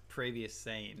in that previous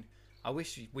scene, I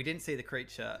wish we didn't see the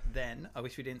creature then. I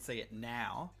wish we didn't see it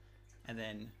now. And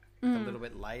then a little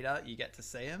bit later, you get to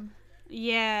see him.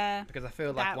 Yeah. Because I feel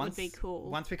like That would be cool.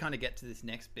 once we kind of get to this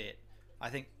next bit, I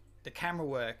think the camera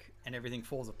work and everything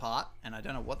falls apart. And I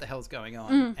don't know what the hell's going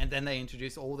on. And then they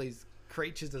introduce all these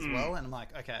creatures as well. And I'm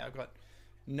like, okay, I've got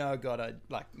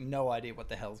no idea what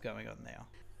the hell's going on now.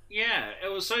 Yeah,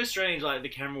 it was so strange, like the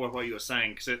camera work, what you were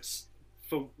saying, because it's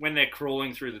for when they're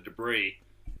crawling through the debris,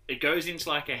 it goes into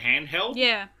like a handheld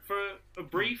for a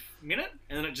brief minute,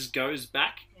 and then it just goes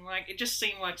back. Like, it just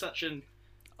seemed like such an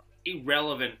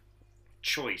irrelevant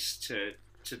choice to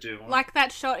do. Like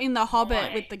that shot in The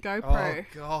Hobbit with the GoPro. Oh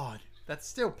god, that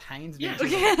still pains me Yeah. to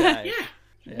this day.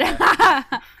 Yeah.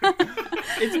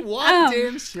 It's one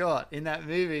damn shot in that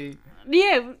movie.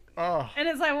 Yeah. Oh. And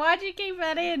it's like, why'd you keep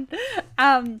that in?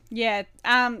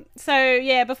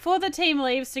 So before the team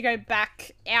leaves to go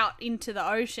back out into the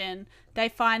ocean, they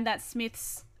find that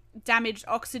Smith's damaged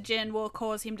oxygen will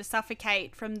cause him to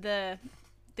suffocate from the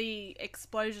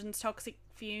explosion's toxic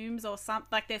fumes or some,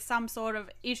 like there's some sort of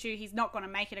issue. He's not going to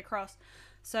make it across.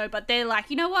 So, but they're like,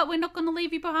 you know what? We're not going to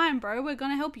leave you behind, bro. We're going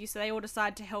to help you. So they all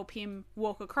decide to help him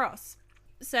walk across.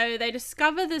 So they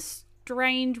discover the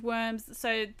strange worms.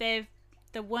 So they're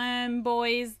the worm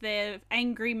boys. They're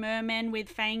angry mermen with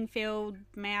fang-filled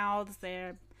mouths.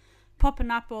 They're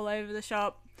popping up all over the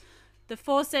shop. The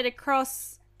four set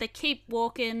across. They keep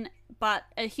walking, but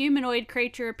a humanoid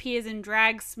creature appears and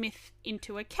drags Smith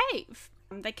into a cave.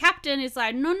 The captain is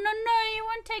like, no, you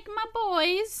won't take my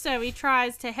boys. So he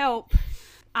tries to help,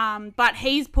 but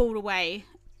he's pulled away.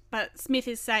 But Smith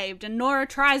is saved, and Nora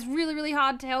tries really, really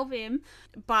hard to help him,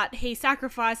 but he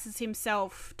sacrifices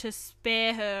himself to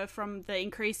spare her from the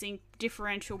increasing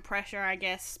differential pressure, I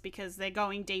guess, because they're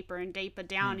going deeper and deeper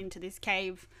down into this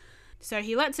cave. So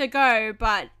he lets her go,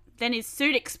 but then his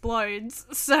suit explodes,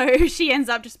 so she ends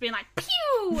up just being like,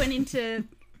 pew, and into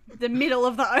the middle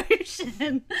of the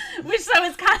ocean, which so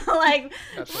it's kind of like,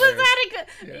 That's was that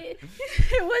a good,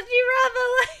 would you rather,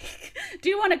 like, do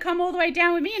you want to come all the way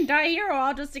down with me and die here, or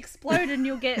I'll just explode and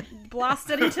you'll get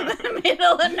blasted into the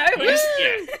middle of nowhere?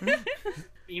 Yeah.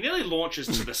 He nearly launches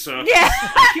to the surface. Yeah.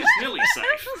 He's nearly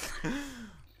safe.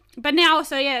 But now,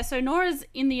 so Nora's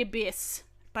in the abyss,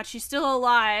 but she's still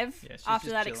alive Yeah, she's after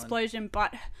just that chilling. explosion,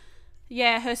 but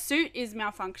yeah, her suit is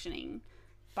malfunctioning.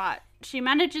 But she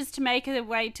manages to make her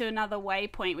way to another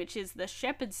waypoint, which is the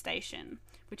Shepherd Station,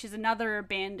 which is another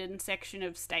abandoned section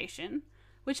of station.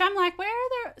 Which I'm like, where are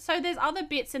there? So there's other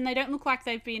bits, and they don't look like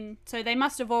they've been. So they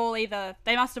must have all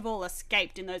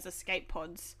escaped in those escape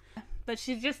pods. But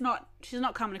she's not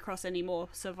coming across any more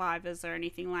survivors or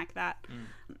anything like that.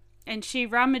 And she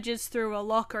rummages through a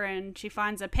locker, and she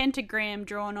finds a pentagram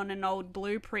drawn on an old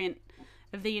blueprint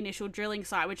of the initial drilling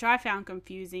site, which I found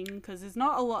confusing because there's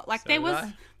not a lot. Like, So there did was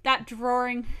I. that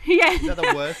drawing. Yeah. Is that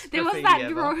the worst There was graffiti that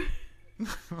ever? drawing.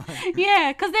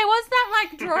 Yeah, because there was that,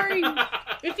 like, drawing.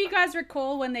 If you guys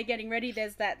recall, when they're getting ready,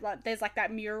 there's that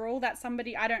mural that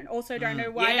somebody, I don't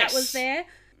know why that was Yes. there.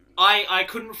 I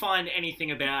couldn't find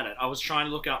anything about it. I was trying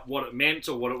to look up what it meant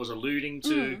or what it was alluding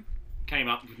to. Came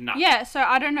up with nothing. Yeah, so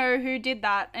I don't know who did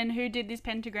that and who did this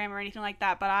pentagram or anything like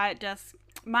that, but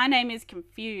my name is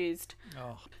confused.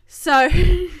 Oh. So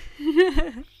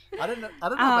I don't know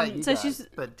about you so guys, she's-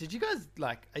 but did you guys,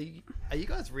 like, are you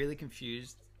guys really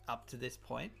confused up to this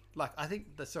point? Like, I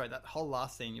think that whole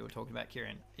last scene you were talking about,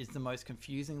 Kieran, is the most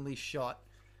confusingly shot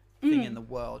thing in the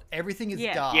world. Everything is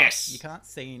Yeah. dark. Yes. You can't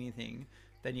see anything.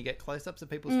 Then you get close-ups of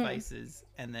people's faces,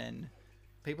 and then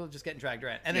people are just getting dragged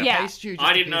around. And then Yeah. Case-Stu just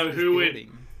I didn't know appears in this who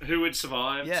building. would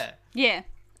survive. Yeah. yeah.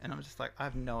 And I'm just like, I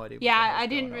have no idea. Yeah, what the hell's I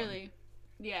didn't going on. really.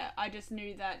 Yeah, I just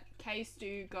knew that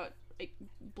K-Stu got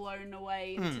blown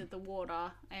away into the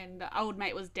water, and the old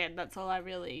mate was dead. That's all I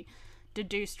really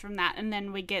deduced from that. And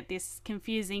then we get this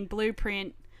confusing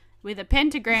blueprint with a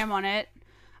pentagram on it.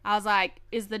 I was like,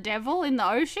 is the devil in the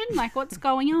ocean? Like, what's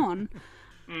going on?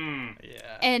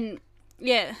 Yeah. And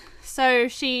yeah, so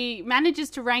she manages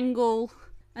to wrangle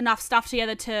enough stuff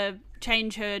together to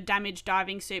change her damaged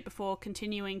diving suit before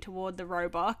continuing toward the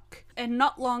Roebuck. And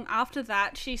not long after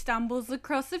that, she stumbles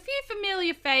across a few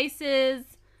familiar faces.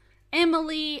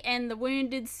 Emily and the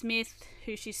wounded Smith,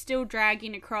 who she's still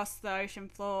dragging across the ocean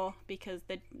floor because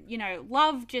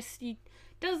love just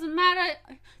doesn't matter.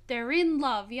 They're in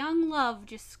love. Young love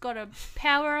just got to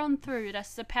power on through.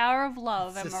 That's the power of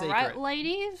love. It's Am the I right, secret.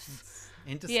 ladies?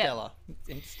 Interstellar.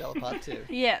 Interstellar Part 2.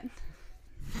 Yeah.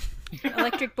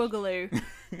 Electric Boogaloo.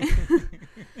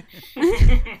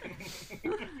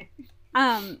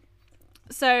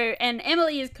 So, and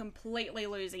Emily is completely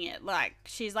losing it. Like,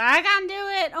 she's like, I can't do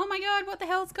it. Oh my god, what the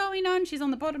hell's going on? She's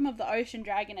on the bottom of the ocean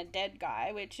dragging a dead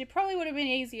guy, which it probably would have been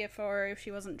easier for her if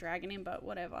she wasn't dragging him, but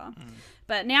whatever.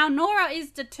 But now Nora is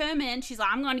determined. She's like,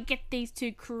 I'm going to get these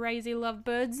two crazy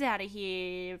lovebirds out of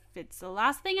here if it's the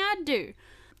last thing I do.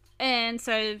 And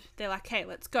so they're like, hey,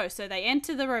 let's go. So they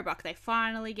enter the Roebuck. They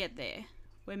finally get there.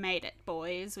 We made it,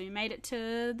 boys. We made it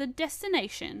to the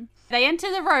destination. They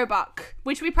enter the Roebuck,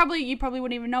 which you probably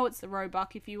wouldn't even know it's the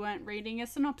Roebuck if you weren't reading a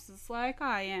synopsis like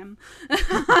I am.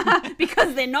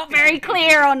 Because they're not very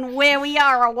clear on where we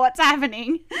are or what's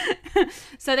happening.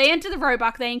 So they enter the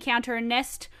Roebuck. They encounter a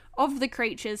nest of the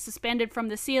creatures suspended from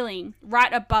the ceiling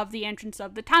right above the entrance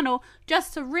of the tunnel,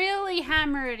 just to really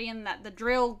hammer it in that the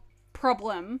drill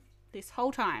problem this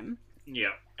whole time.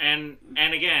 Yeah. And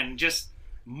again, just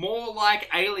more like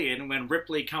Alien when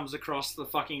Ripley comes across the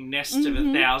fucking nest of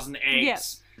 1,000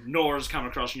 eggs. Yeah. Nora's come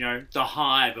across, the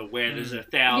hive of where there's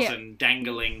 1,000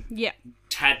 dangling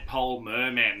tadpole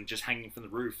mermen just hanging from the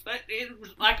roof.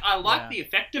 I like the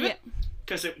effect of it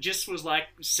because it just was like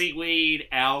seaweed,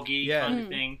 algae kind of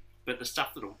thing, but the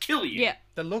stuff that'll kill you. Yeah.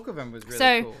 The look of them was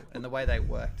really cool, and the way they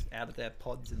worked out of their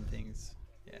pods and things.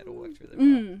 Yeah, it all worked really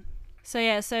well.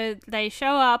 So they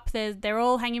show up, they're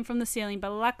all hanging from the ceiling, but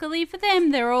luckily for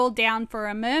them, they're all down for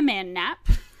a merman nap.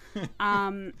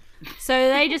 So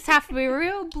they just have to be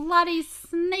real bloody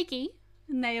sneaky,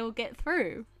 and they all get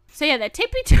through. So yeah, they're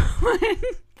tippy-toeing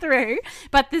through,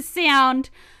 but the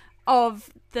sound of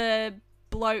the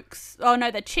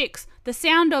chicks, the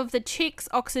sound of the chicks'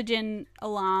 oxygen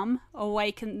alarm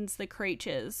awakens the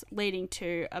creatures, leading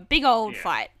to a big old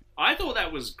fight. I thought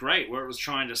that was great, where it was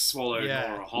trying to swallow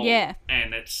Nora whole. Yeah.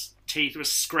 And its teeth were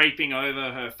scraping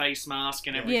over her face mask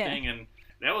and everything, and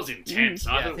that was intense.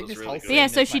 I thought it was really good. Yeah,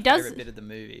 so she does... favorite bit of the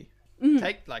movie.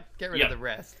 Get rid of the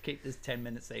rest. Keep this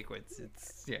 10-minute sequence.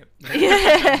 It's,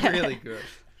 really good.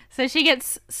 So she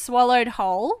gets swallowed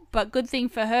whole, but good thing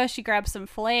for her, she grabs some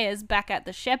flares back at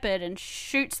the shepherd and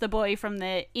shoots the boy from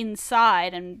the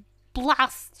inside and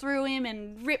blasts through him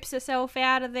and rips herself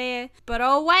out of there. But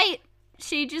oh wait!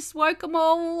 She just woke them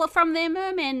all from their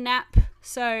merman nap.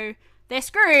 So they're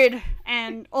screwed,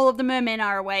 and all of the mermen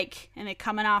are awake, and they're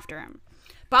coming after him.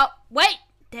 But wait,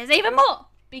 there's even more,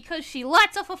 because she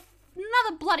lights off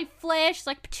another bloody flare. She's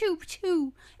like, pachoo,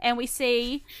 pachoo. And we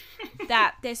see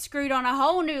that they're screwed on a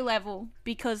whole new level,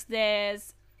 because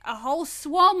there's a whole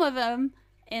swarm of them,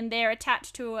 and they're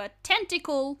attached to a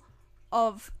tentacle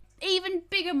of even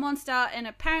bigger monster, and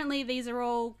apparently these are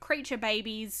all creature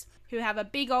babies who have a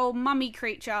big old mummy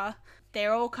creature.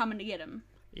 They're all coming to get them.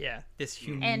 Yeah, this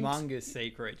humongous sea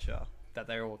creature that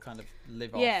they all kind of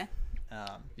live off.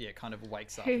 Kind of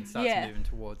wakes up and starts moving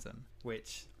towards them,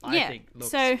 which I think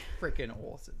looks freaking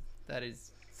awesome. That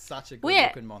is such a good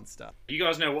looking monster. You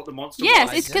guys know what the monster was?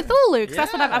 Yes, it's Cthulhu, because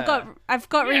that's what I've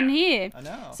got written here. I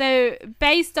know. So,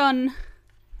 based on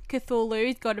Cthulhu,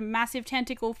 he's got a massive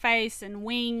tentacle face and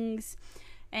wings.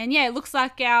 And yeah, it looks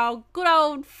like our good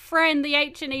old friend, the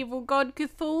ancient evil god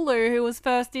Cthulhu, who was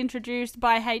first introduced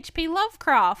by H.P.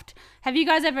 Lovecraft. Have you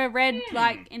guys ever read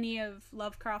any of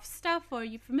Lovecraft's stuff? Or are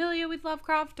you familiar with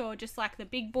Lovecraft, or just like the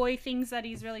big boy things that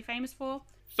he's really famous for?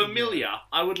 Familiar.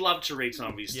 I would love to read some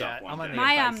of his stuff one day. I'm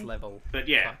on a base level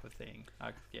type of thing.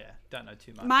 Don't know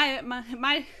too much.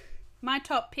 My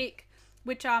top pick,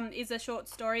 which is a short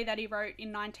story that he wrote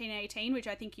in 1918, which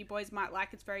I think you boys might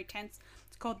like. It's very tense.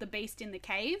 It's called The Beast in the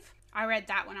Cave. I read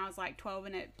that when I was like 12,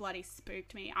 and it bloody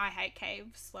spooked me. I hate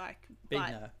caves,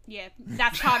 yeah,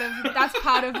 that's part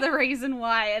of the reason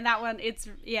why. And that one, it's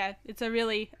a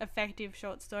really effective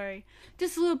short story.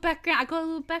 Just a little background. I got a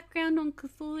little background on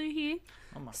Cthulhu here.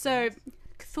 Oh my goodness.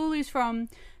 Cthulhu's from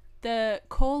the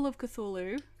Call of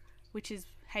Cthulhu, which is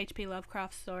H.P.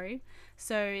 Lovecraft's story.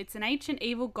 So it's an ancient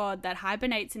evil god that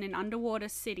hibernates in an underwater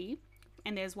city,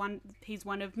 and he's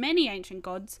one of many ancient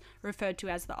gods referred to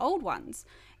as the Old Ones.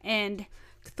 And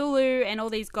Cthulhu and all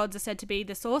these gods are said to be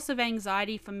the source of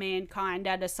anxiety for mankind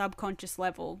at a subconscious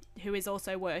level, who is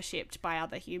also worshipped by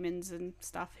other humans and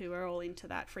stuff who are all into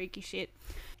that freaky shit.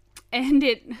 And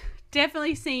it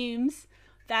definitely seems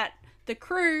that the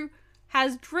crew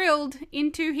has drilled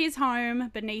into his home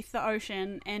beneath the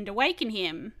ocean and awakened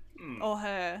him or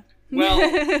her.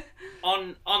 Well,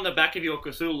 on the back of your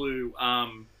Cthulhu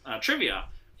trivia,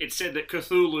 it said that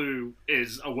Cthulhu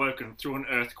is awoken through an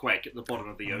earthquake at the bottom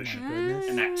of the ocean,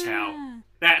 and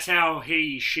that's how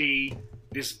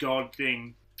this god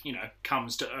thing,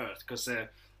 comes to Earth, because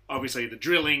obviously the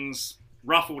drillings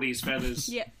ruffled his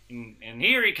feathers, and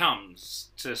here he comes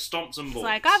to stomp some balls. It's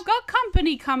like, I've got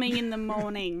company coming in the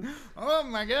morning. Oh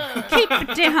my god! Keep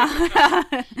it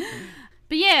down.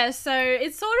 But yeah, so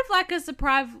it's sort of like a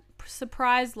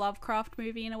surprise Lovecraft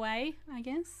movie in a way, I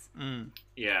guess.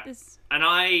 Yeah. There's- And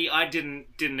I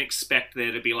didn't expect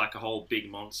there to be like a whole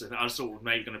big monster. I just thought it was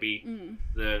maybe going to be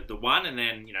the one, and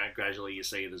then gradually you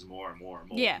see there's more and more and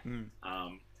more. Yeah.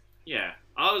 Yeah,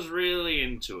 I was really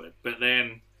into it, but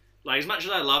then like as much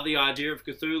as I love the idea of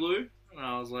Cthulhu,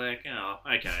 I was like, oh,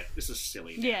 okay, this is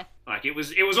silly. Now. Yeah. Like it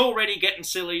was already getting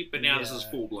silly, but now this is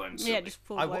Yeah. full blown silly. Yeah, just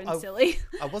full I- blown I- silly.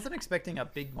 I wasn't expecting a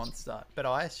big monster, but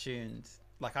I assumed,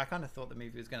 like, I kind of thought the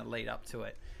movie was going to lead up to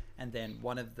it, and then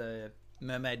one of the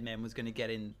mermaid men was going to get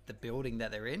in the building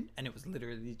that they're in, and it was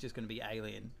literally just going to be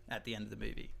Alien at the end of the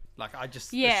movie. Like, I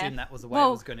just Yeah. assumed that was the way it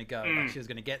Well- was going to go. Like, she was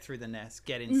going to get through the nest,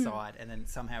 get inside, and then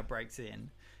somehow breaks in,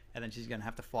 and then she's going to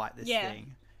have to fight this Yeah.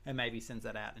 thing, and maybe sends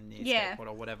that out in the Yeah. escape pod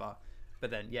or whatever. But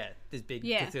then, yeah, this big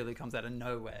Yeah. Cthulhu comes out of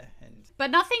nowhere, and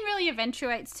But nothing really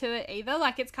eventuates to it either.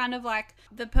 Like, it's kind of like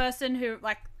the person who,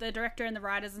 like, the director and the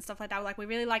writers and stuff like that were like, we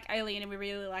really like Alien and we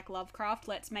really like Lovecraft.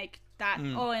 Let's make that.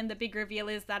 Oh, and the big reveal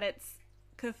is that it's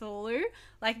Cthulhu.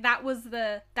 Like, that's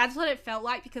what it felt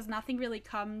like, because nothing really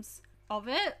comes of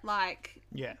it. Like,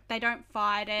 yeah. they don't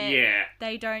fight it. Yeah.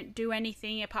 They don't do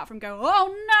anything apart from go,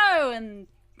 oh no, and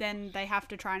then they have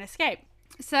to try and escape.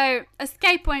 So,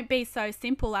 escape won't be so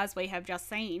simple as we have just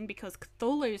seen, because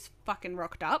Cthulhu's fucking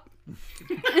rocked up.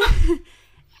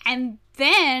 And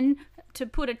then, to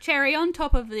put a cherry on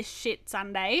top of this shit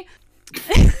sundae,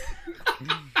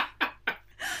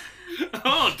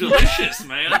 Oh, delicious,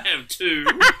 man! I have two.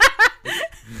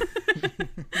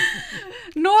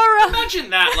 Nora... Imagine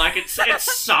that, like it's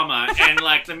summer and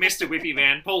like the Mr. Whippy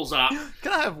van pulls up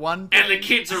Can I have one and the thing?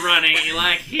 kids are running. And you're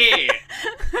like, here.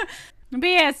 But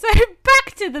yeah, so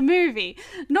back to the movie.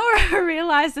 Nora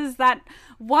realizes that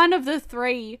one of the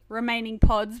 3 remaining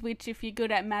pods, which if you're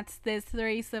good at maths, there's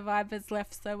 3 survivors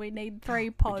left, so we need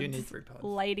 3 pods. do need 3 pods.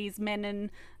 Ladies, men, and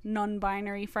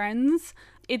non-binary friends.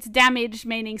 It's damaged,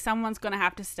 meaning someone's going to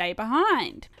have to stay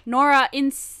behind. Nora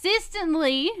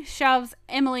insistently shoves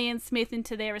Emily and Smith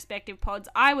into their respective pods.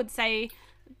 I would say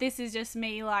this is just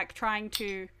me, like, trying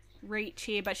to reach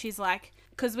here, but she's like...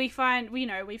 Because we find,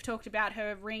 we've talked about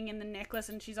her ring and the necklace,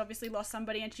 and she's obviously lost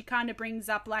somebody, and she kind of brings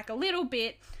up, like, a little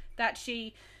bit that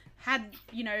she had,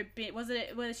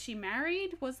 was she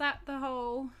married? Was that the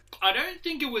whole... I don't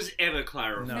think it was ever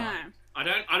clarified. No. I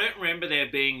don't remember there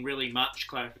being really much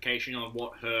clarification on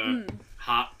what her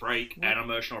heartbreak and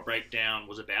emotional breakdown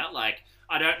was about. Like,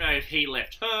 I don't know if he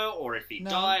left her or if he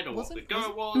died or what the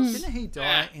go was. Didn't he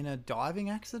die in a diving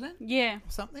accident Yeah. or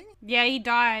something? Yeah, he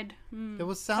died. There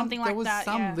was Something like that,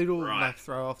 yeah. little Right. like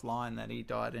throw off line that he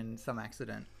died in some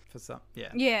accident for some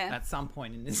Yeah. at some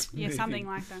point in this Yeah, movie. something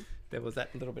like that. There was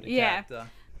that little bit of Yeah. character.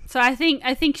 So I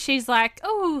think she's like,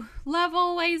 oh, love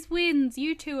always wins.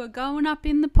 You two are going up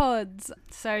in the pods.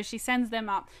 So she sends them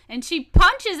up, and she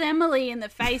punches Emily in the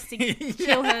face to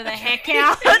chill her the heck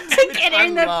out to get her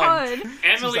in the pod. She's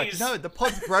Emily's like, no, the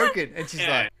pod's broken, and she's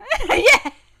Yeah. like,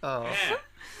 Yeah. oh, Yeah.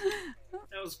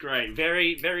 That was great.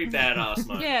 Very, very badass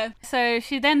moment. Yeah. So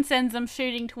she then sends them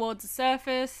shooting towards the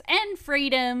surface and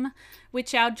freedom,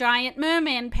 which our giant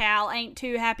merman pal ain't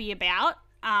too happy about.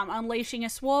 Unleashing a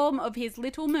swarm of his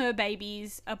little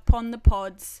merbabies upon the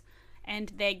pods,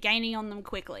 and they're gaining on them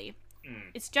quickly.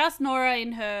 It's just Nora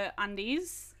in her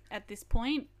undies at this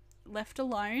point, left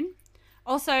alone.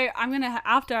 Also, I'm gonna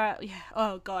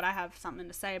oh god, I have something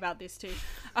to say about this too.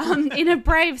 In a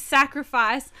brave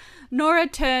sacrifice, Nora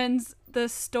turns the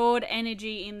stored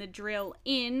energy in the drill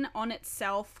in on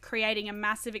itself, creating a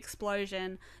massive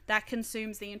explosion that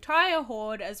consumes the entire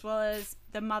horde as well as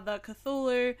the mother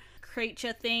Cthulhu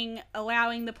creature thing,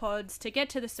 allowing the pods to get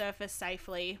to the surface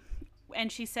safely.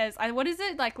 And she says, what is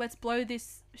it? Like, let's blow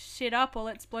this shit up, or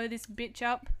let's blow this bitch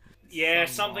up. Yeah,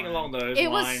 something along those It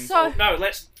was lines. so- Oh, no,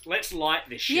 let's light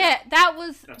this shit. Yeah, that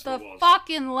was That's the what it was.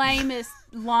 fucking lamest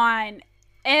line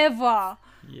ever.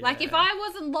 yeah. Like, if I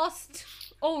wasn't lost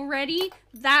already,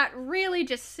 that really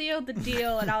just sealed the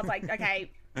deal, and I was like, okay,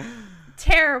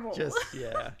 terrible. just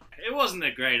yeah. It wasn't the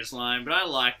greatest line, but I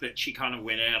like that she kind of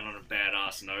went out on a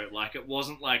badass note. Like, it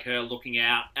wasn't like her looking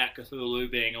out at Cthulhu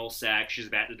being all sad she's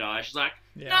about to die. She's like,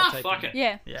 Yeah, nah, I'll take fuck him. it.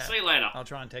 Yeah, Yeah. See you later. I'll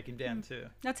try and take him down too.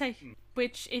 that's a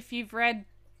which, if you've read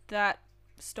that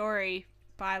story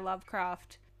by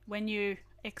Lovecraft, when you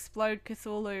explode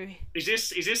Cthulhu, Is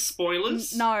this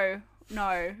spoilers? no.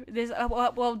 There's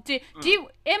do you?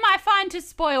 Am I fine to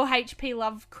spoil H.P.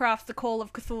 Lovecraft's The Call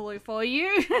of Cthulhu for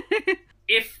you?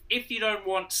 If you don't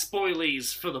want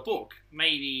spoilies for the book,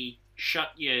 maybe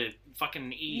shut your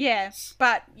fucking ears. Yeah,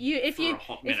 but if For a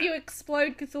hot you minute.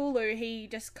 explode Cthulhu, he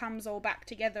just comes all back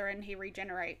together and he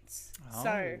regenerates.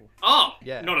 So Oh,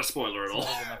 Yeah. not a spoiler at So all.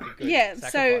 that would not be good Yeah, so-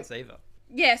 sacrifice either.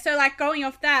 yeah, so like going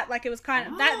off that, like it was kind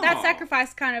of that Oh.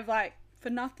 sacrifice kind of like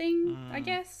for nothing, I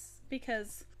guess,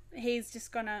 because he's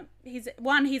just gonna he's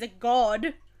a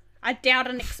god. I doubt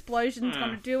an explosion's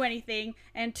gonna do anything,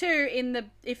 and two,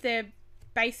 if they're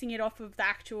basing it off of the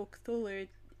actual Cthulhu,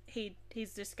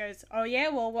 he's just goes, oh yeah,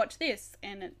 well watch this,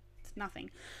 and it's nothing.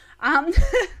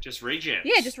 Just regen.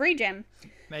 Yeah, just regen.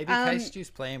 Maybe Case Stu's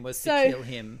plan was so- to kill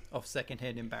him off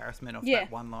secondhand embarrassment of Yeah.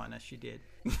 that one-liner she did.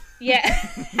 Yeah.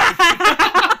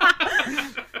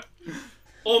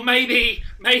 Or maybe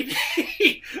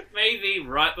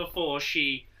right before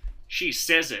she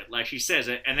says it, like she says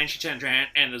it, and then she turns around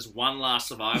and there's one last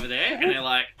survivor there, and they're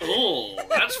like, oh,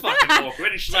 that's fucking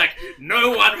awkward. And she's like,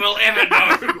 no one will ever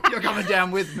know. You're coming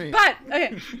down with me. But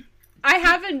okay, I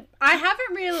haven't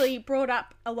really brought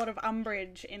up a lot of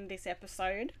umbrage in this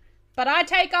episode, but I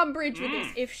take umbrage with this.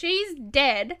 If she's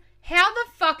dead, how the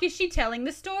fuck is she telling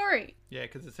the story? Yeah,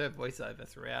 because it's her voiceover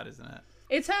throughout, isn't it?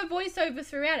 It's her voiceover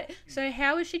throughout it. So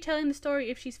how is she telling the story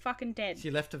if she's fucking dead?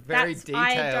 She left a very I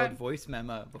detailed don't- voice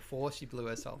memo before she blew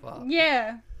herself up.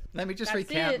 Yeah. Let me just That's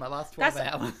recount it. my last 12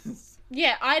 That's- hours.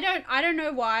 Yeah, I don't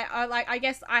know why. I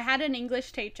guess I had an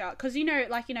English teacher, because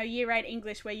year 8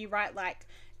 English where you write like,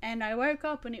 and I woke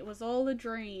up and it was all a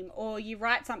dream, or you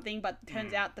write something but it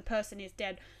turns out the person is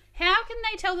dead. How can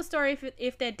they tell the story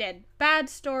if they're dead? Bad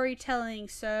storytelling,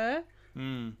 sir.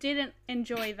 Didn't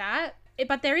enjoy that.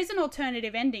 But there is an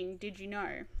alternative ending. Did you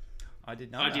know? I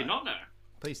did not I know. did not know.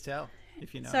 Please tell,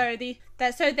 if you know.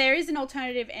 So there is an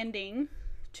alternative ending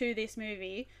to this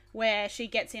movie where she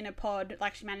gets in a pod,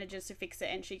 like she manages to fix it,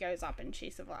 and she goes up and she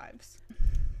survives.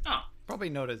 Oh, Probably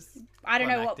not as I don't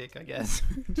know what. climactic, I guess.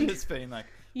 Just being like,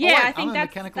 Yeah, oh, wait, I think I'm a that's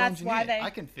mechanical that's engineer. why they. I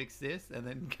can fix this, and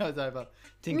then goes over,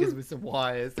 tinkers with some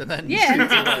wires, and then Yeah,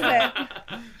 shoots and away.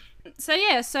 fixes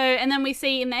it. So and then we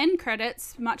see in the end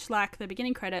credits, much like the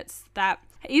beginning credits, that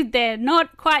they're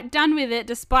not quite done with it,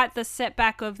 despite the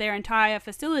setback of their entire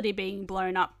facility being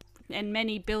blown up and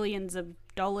many billions of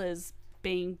dollars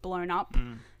being blown up.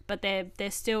 But they're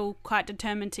still quite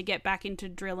determined to get back into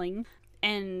drilling,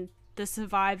 and the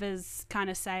survivors kind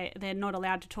of say they're not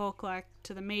allowed to talk like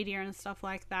to the media and stuff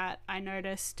like that. I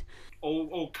noticed.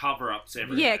 all cover-ups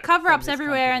everywhere. Yeah, cover-ups this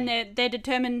everywhere, company. and they're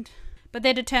determined, but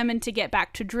they're determined to get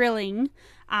back to drilling,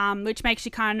 which makes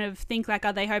you kind of think like,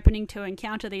 are they hoping to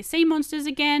encounter these sea monsters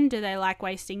again? Do they like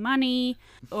wasting money,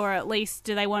 or at least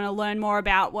do they want to learn more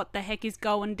about what the heck is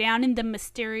going down in the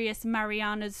mysterious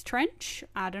Marianas Trench?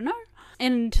 I don't know.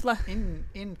 And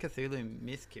In Cthulhu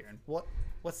myth, Kieran,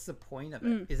 what's the point of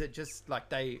it? Is it just like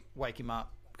they wake him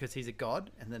up because he's a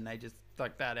god, and then they just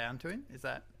like bow down to him? Is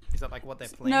that like what their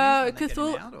plan No, is when they get him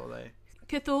Cthulhu- out, or they?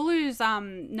 Cthulhu's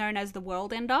known as the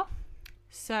World Ender.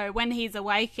 So when he's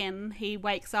awakened, he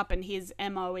wakes up and his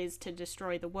MO is to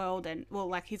destroy the world, and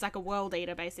he's like a world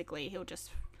eater basically. He'll just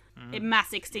a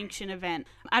mass extinction event.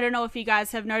 I don't know if you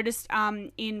guys have noticed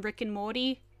in Rick and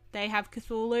Morty they have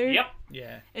Cthulhu. Yep.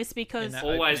 Yeah. It's because In that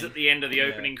Always opening. at the end of the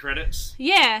opening credits.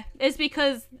 it's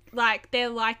because like they're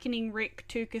likening Rick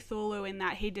to Cthulhu in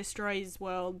that he destroys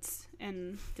worlds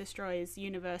and destroys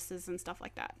universes and stuff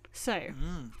like that. So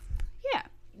yeah,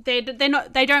 they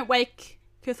don't wake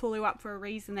Cthulhu up for a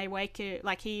reason. They wake it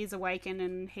like he is awakened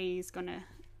and he's gonna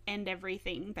end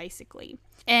everything basically.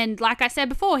 And like I said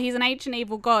before, he's an ancient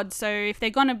evil god, so if they're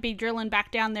gonna be drilling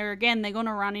back down there again, they're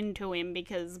gonna run into him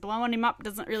because blowing him up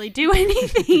doesn't really do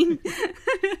anything.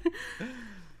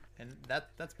 And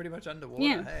that's pretty much underwater.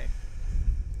 Yeah. Hey.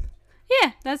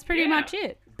 Yeah, that's pretty Yeah. much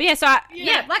it. But yeah, so like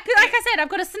I said, I've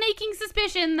got a sneaking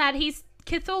suspicion that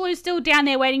Cthulhu's still down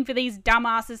there waiting for these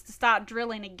dumbasses to start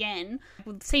drilling again.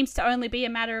 It seems to only be a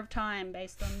matter of time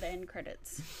based on the end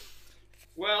credits.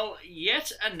 Well,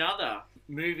 yet another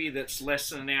movie that's less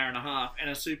than an hour and a half and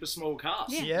a super small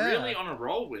cast. Yeah. Really on a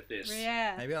roll with this.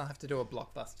 Yeah. Maybe I'll have to do a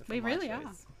blockbuster for We my really choice.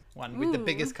 are. One with the Ooh.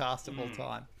 biggest cast of all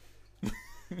time.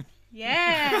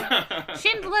 Yeah.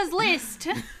 Schindler's List.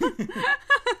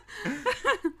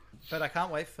 But I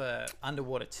can't wait for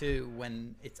Underwater 2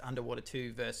 when it's Underwater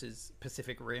 2 versus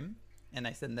Pacific Rim. And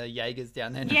they send the Jaegers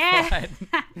down there to Yeah. fight.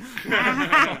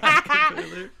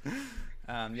 Cthulhu.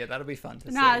 Yeah, that'll be fun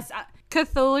to No, see. it's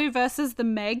Cthulhu versus the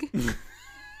Meg.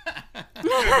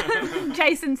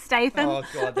 Jason Statham. Oh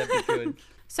god, that'd be good.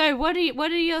 So what are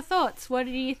your thoughts? What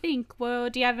do you think? Well,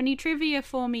 do you have any trivia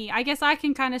for me? I guess I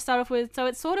can kind of start off with, so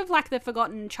it's sort of like the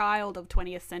forgotten child of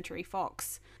 20th Century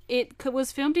Fox. It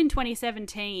was filmed in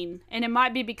 2017, and it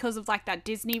might be because of like that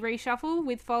Disney reshuffle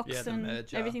with Fox Yeah, the and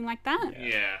merger. everything like that.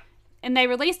 Yeah. and they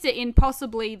released it in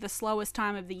possibly the slowest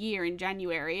time of the year in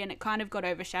January, and it kind of got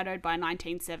overshadowed by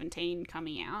 1917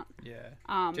 coming out.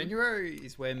 Yeah. January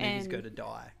is where movies go to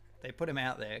die. They put them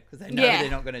out there because they know Yeah.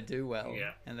 they're not going to do well.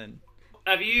 Yeah. And then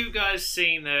Have you guys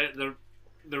seen the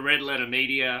Red Letter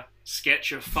Media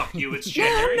sketch of "Fuck You, It's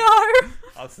January"? No.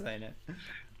 I've seen it.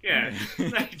 Yeah,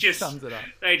 they just Sums it up.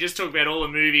 They just talk about all the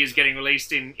movies getting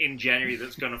released in January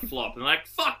that's going to flop, and like,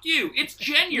 "Fuck you, it's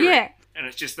January." Yeah. And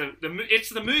it's just it's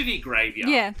the movie graveyard,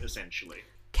 Yeah. essentially.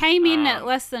 Came in at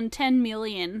less than 10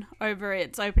 million over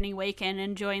its opening weekend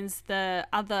and joins the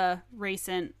other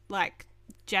recent, like,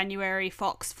 January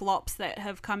Fox flops that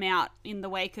have come out in the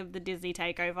wake of the Disney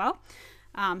takeover.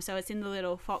 So it's in the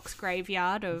little Fox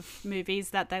graveyard of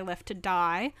movies that they left to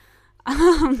die.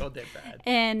 God, they're bad.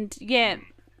 And yeah,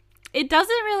 it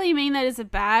doesn't really mean that it's a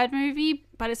bad movie,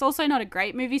 but it's also not a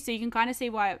great movie. So you can kind of see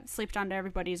why it slipped under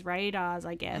everybody's radars,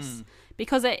 I guess,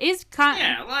 because it is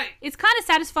it's kind of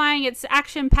satisfying. It's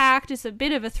action packed. It's a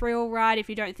bit of a thrill ride if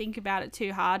you don't think about it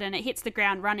too hard, and it hits the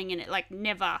ground running, and it like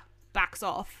never backs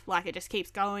off. Like it just keeps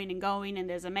going and going, and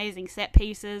there's amazing set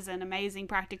pieces and amazing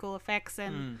practical effects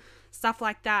and stuff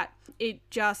like that. It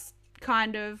just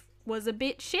kind of was a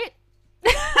bit shit.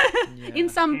 In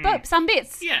some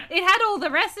bits. Yeah. It had all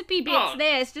the recipe bits Oh.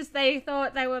 there. It's just they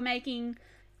thought they were making,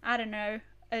 I don't know,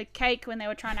 a cake when they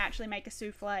were trying to actually make a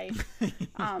souffle.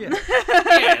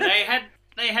 Yeah,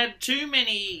 they had too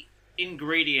many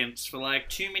ingredients for like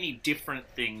too many different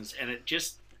things, and it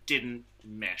just didn't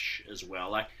mesh as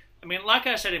well. Like, I mean, like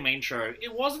I said in my intro,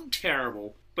 it wasn't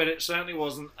terrible, but it certainly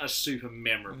wasn't a super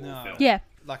memorable film. Yeah.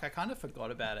 Like, I kind of forgot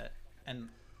about it. And,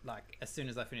 like, as soon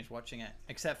as I finished watching it,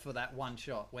 except for that one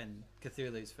shot when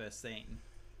Cthulhu's first seen.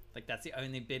 Like, that's the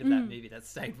only bit of that movie that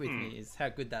stayed with me, is how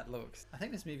good that looks. I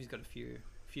think this movie's got a few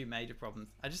major problems.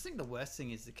 I just think the worst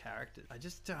thing is the characters. I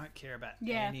just don't care about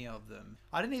any of them.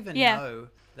 I didn't even know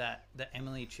that the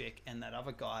Emily chick and that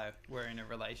other guy were in a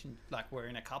were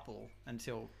in a couple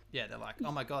until they're like,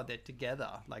 oh my god, they're together.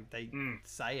 Like they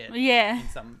say it in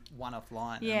some one-off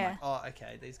line. And I'm like, oh,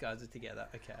 okay, these guys are together.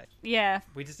 Okay. Yeah.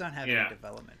 We just don't have any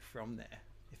development from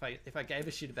there. If I gave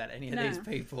a shit about any of these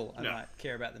people, I might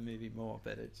care about the movie more,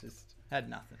 but it just had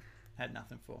nothing. Had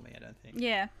nothing for me, I don't think.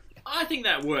 Yeah. I think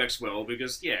that works well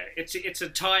because, it's a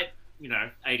tight,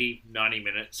 80, 90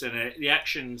 minutes, and the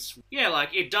action's,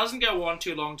 like, it doesn't go on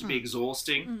too long to be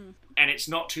exhausting, and it's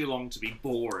not too long to be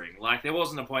boring. Like, there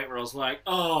wasn't a point where I was like,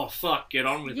 oh, fuck, get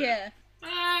on with it.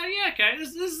 Okay,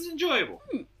 this is enjoyable.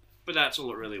 But that's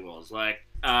all it really was. Like,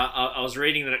 I was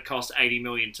reading that it cost $80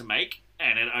 million to make,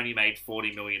 and it only made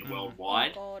 $40 million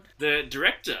worldwide. Oh, God. The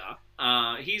director,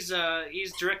 he's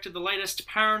directed the latest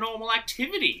Paranormal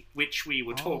Activity, which we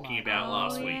were talking about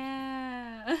last week.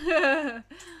 Yeah.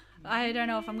 I don't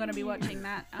know if I'm going to be watching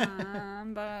that,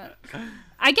 but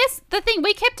I guess the thing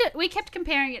we kept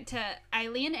comparing it to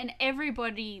Alien, and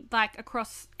everybody like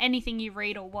across anything you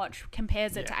read or watch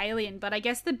compares it to Alien. But I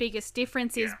guess the biggest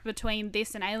difference is between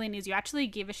this and Alien is you actually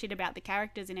give a shit about the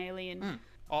characters in Alien.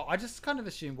 Oh, I just kind of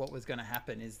assumed what was going to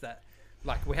happen is that,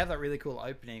 like, we have that really cool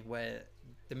opening where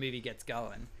the movie gets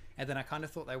going, and then I kind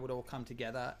of thought they would all come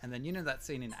together, and then that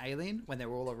scene in Alien when they're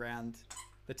all around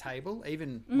the table,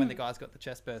 even when the guy's got the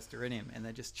chest burster in him and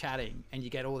they're just chatting and you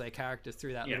get all their characters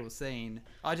through that little scene.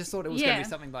 I just thought it was going to be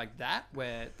something like that,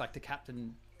 where like the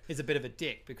captain is a bit of a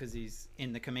dick because he's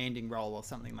in the commanding role or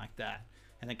something like that,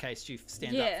 and then Kay Stu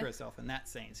stands up for herself in that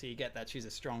scene, so you get that she's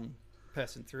a strong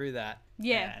person through that,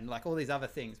 and like all these other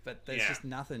things, but there's just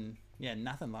nothing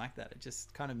like that. It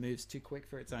just kind of moves too quick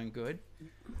for its own good.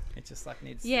 It just like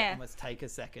needs to almost take a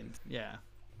second.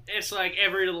 It's like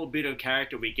every little bit of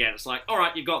character we get, it's like, all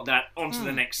right, you got that, on to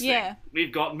the next thing.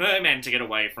 We've got mermen to get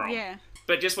away from.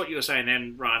 But just what you were saying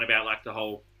then, Ryan, about like the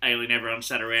whole Alien, everyone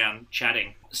sat around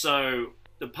chatting. So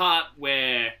the part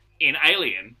where in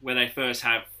Alien, where they first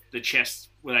have the chest,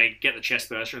 where they get the chest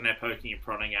burster and they're poking and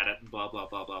prodding at it and blah, blah,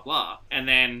 blah, blah, blah. And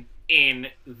then in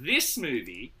this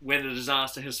movie, where the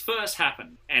disaster has first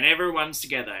happened and everyone's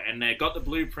together and they've got the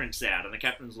blueprints out and the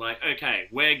captain's like, okay,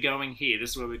 we're going here,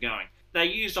 this is where we're going. They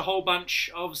used a whole bunch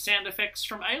of sound effects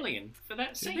from Alien for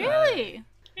that scene. Really?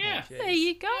 Yeah. There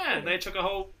you go. Yeah, they took a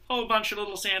whole bunch of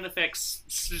little sound effects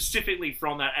specifically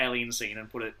from that Alien scene and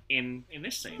put it in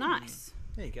this scene. Nice.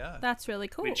 There you go. That's really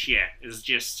cool. Which, is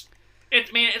just...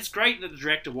 it's great that the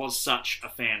director was such a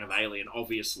fan of Alien,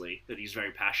 obviously, that he's a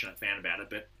very passionate fan about it,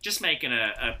 but just making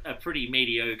a pretty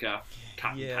mediocre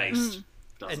cut and paste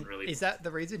doesn't really... Is that the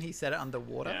reason he set it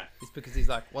underwater? Yeah. It's because he's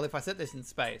like, well, if I set this in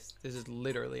space, this is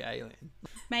literally Alien.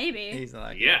 Maybe. He's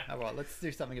like, all right, let's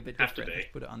do something a bit Have to different. be.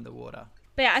 Let's put it underwater.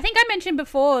 But yeah, I think I mentioned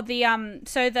before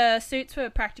so the suits were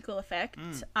practical effect.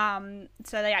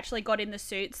 So they actually got in the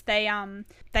suits. They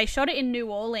shot it in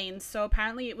New Orleans. So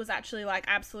apparently it was actually like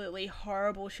absolutely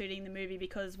horrible shooting the movie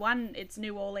because one, it's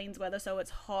New Orleans weather, so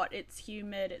it's hot, it's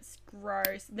humid, it's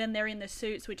gross. Then they're in the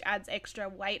suits, which adds extra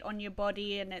weight on your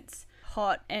body, and it's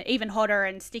hot and even hotter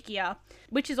and stickier,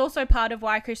 which is also part of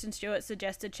why Kristen Stewart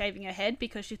suggested shaving her head,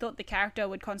 because she thought the character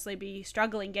would constantly be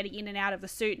struggling getting in and out of the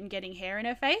suit and getting hair in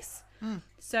her face.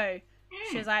 So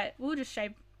she was like, we'll just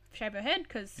shave her head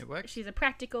because she's a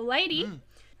practical lady,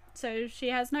 so she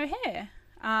has no hair.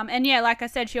 And yeah, like I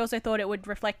said, she also thought it would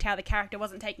reflect how the character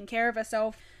wasn't taking care of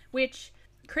herself, which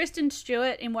Kristen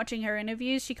Stewart, in watching her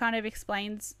interviews, she kind of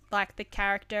explains like the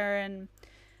character and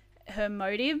her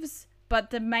motives. But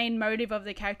the main motive of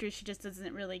the character is she just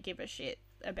doesn't really give a shit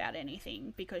about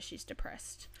anything because she's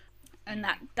depressed. And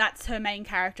that's her main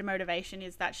character motivation,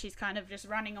 is that she's kind of just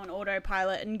running on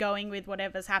autopilot and going with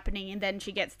whatever's happening, and then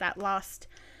she gets that last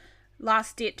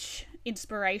ditch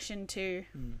inspiration to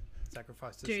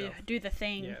sacrifice herself. Do the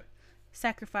thing.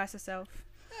 Sacrifice herself.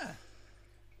 Yeah.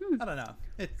 I don't know.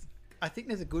 I think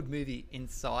there's a good movie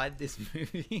inside this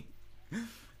movie.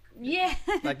 Yeah.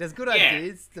 Like, there's good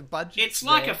ideas. The budget. It's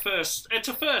like a first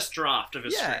draft of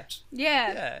a script.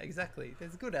 Yeah. Yeah, exactly.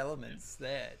 There's good elements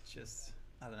there. It's just,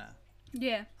 I don't know.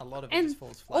 Yeah. A lot of it just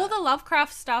falls flat. All the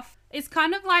Lovecraft stuff, it's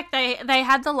kind of like they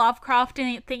had the Lovecraft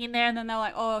thing in there, and then they're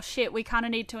like, oh shit, we kind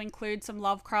of need to include some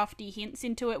Lovecrafty hints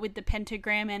into it with the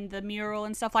pentagram and the mural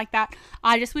and stuff like that.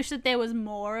 I just wish that there was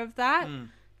more of that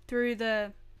through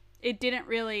it didn't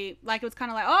really, like, it was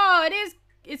kind of like, oh,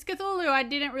 it's Cthulhu. I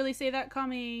didn't really see that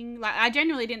coming. Like, I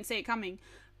genuinely didn't see it coming.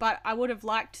 But I would have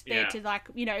liked there to, like,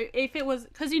 you know, if it was,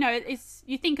 because, you know, it's,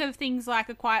 you think of things like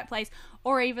A Quiet Place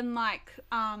or even like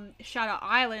Shutter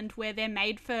Island, where they're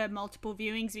made for multiple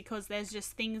viewings because there's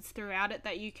just things throughout it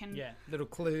that you can little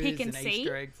clues pick and see.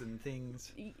 Easter eggs and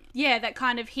things. Yeah, that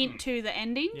kind of hint to the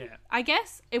ending. Yeah. I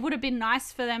guess it would have been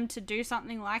nice for them to do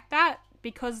something like that,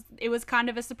 because it was kind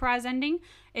of a surprise ending.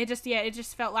 It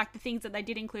just felt like the things that they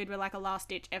did include were like a last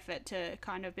ditch effort to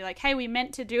kind of be like, hey, we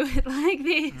meant to do it like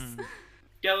this.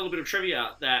 Yeah, a little bit of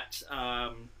trivia that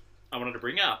I wanted to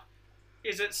bring up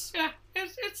is it's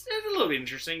a little bit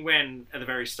interesting when at the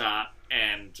very start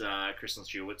and Kristen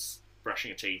Stewart's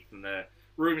brushing her teeth and the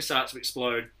room starts to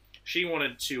explode. She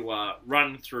wanted to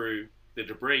run through the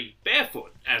debris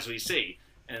barefoot, as we see,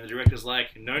 and the director's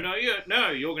like, no,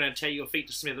 you're going to tear your feet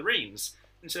to smithereens.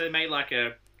 And so they made like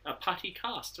a putty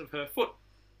cast of her foot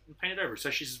and painted over. So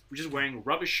she's just wearing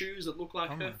rubber shoes that look like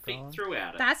her feet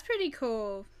throughout it. That's pretty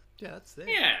cool. Yeah, that's there.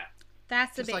 Yeah.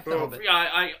 That's Just a bit like cool. the-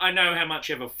 I know how much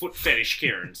you have a foot fetish,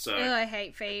 Kieran, so... Ew, I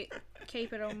hate feet.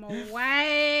 Keep it on my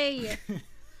way.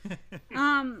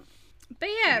 But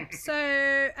yeah, so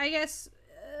I guess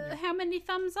how many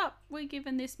thumbs up we're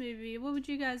giving this movie? What would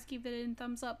you guys give it in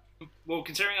thumbs up? Well,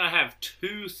 considering I have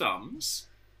 2 thumbs,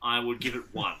 I would give it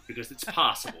 1, because it's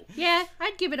passable. Yeah,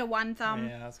 I'd give it a 1 thumb.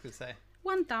 Yeah, I was going to say.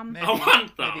 1 thumb. Maybe, 1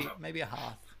 thumb. Maybe a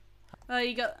half. Oh,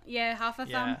 you got, half a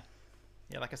thumb.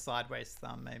 Yeah, like a sideways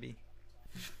thumb, maybe.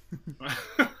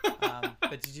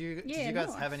 But did you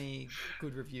guys have any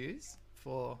good reviews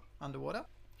for Underwater?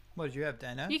 What did you have,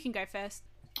 Dana? You can go first.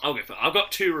 I'll go first. I've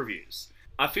got 2 reviews.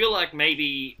 I feel like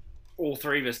maybe all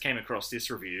 3 of us came across this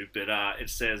review, but it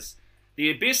says, The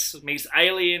Abyss meets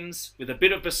aliens with a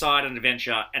bit of Poseidon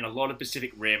adventure and a lot of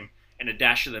Pacific Rim and a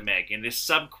dash of the Meg in this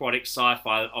subquatic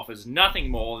sci-fi that offers nothing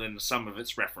more than the sum of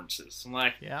its references. I'm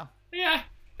like, yeah,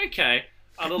 okay.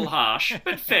 A little harsh,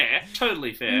 but fair.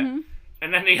 Totally fair. Mm-hmm.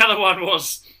 And then the other one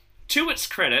was, to its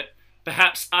credit,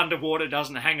 perhaps Underwater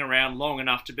doesn't hang around long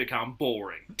enough to become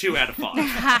boring. 2 out of 5.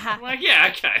 I'm like,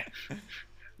 yeah, okay.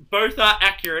 Both are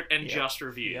accurate and just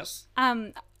reviews.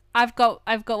 I've got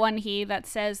one here that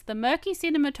says, the murky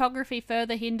cinematography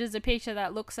further hinders a picture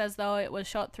that looks as though it was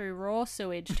shot through raw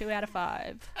sewage. 2 out of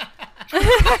 5.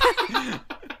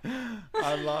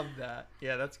 I love that.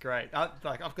 Yeah, that's great.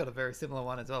 I've got a very similar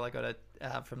one as well. I got it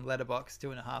from Letterboxd,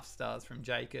 2.5 stars from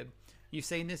Jacob. You've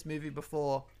seen this movie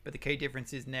before, but the key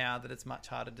difference is now that it's much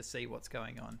harder to see what's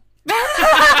going on.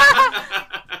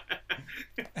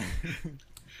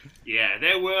 Yeah,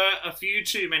 there were a few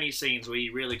too many scenes where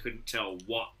you really couldn't tell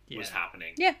what was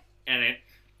happening. Yeah. And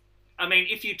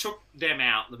if you took them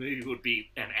out, the movie would be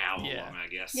an hour long, I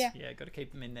guess. Yeah. Yeah, got to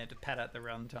keep them in there to pad out the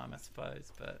runtime, I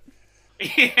suppose. But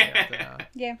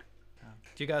Yeah.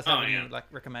 do you guys have any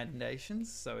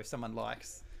recommendations? So if someone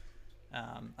likes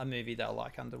a movie they'll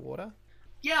like Underwater.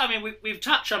 Yeah, I mean, we've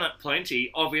touched on it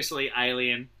plenty. Obviously,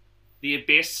 Alien, The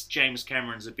Abyss, James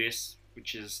Cameron's Abyss,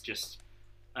 which is just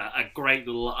a great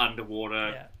little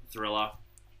underwater thriller.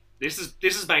 This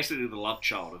is basically the love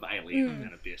child of Alien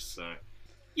and Abyss. So,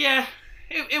 yeah,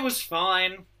 it was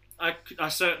fine. I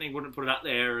certainly wouldn't put it up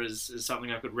there as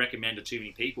something I could recommend to too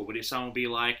many people. But if someone would be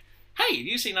like, "Hey, have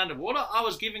you seen Underwater?" I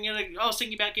was thinking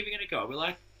about giving it a go. I'd be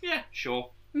like, "Yeah,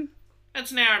 sure."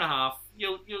 It's an hour and a half.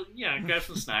 You'll go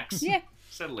for the snacks. Yeah.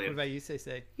 Settle What in. about you,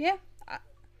 CC? Yeah.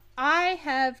 I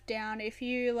have down, if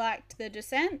you liked The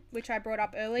Descent, which I brought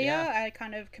up earlier, Yeah. I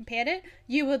kind of compared it.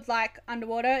 You would like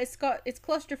Underwater. It's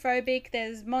claustrophobic.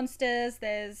 There's monsters.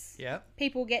 There's Yep.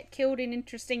 people get killed in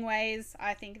interesting ways.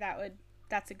 I think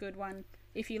that's a good one.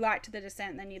 If you liked The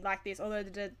Descent, then you'd like this. Although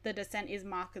the Descent is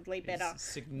markedly better. It's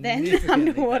significantly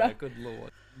Underwater. better, good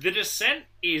lord. The Descent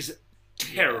is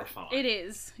terrifying. It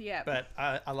is, yeah. But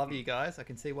I love you guys. I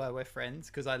can see why we're friends,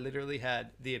 because I literally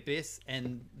had The Abyss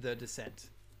and The Descent.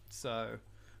 So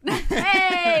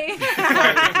Hey!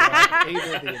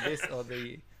 either The Abyss or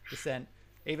The Descent,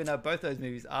 even though both those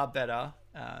movies are better,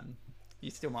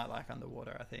 you still might like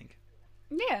Underwater, I think.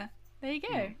 Yeah, there you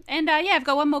go. And I've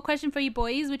got one more question for you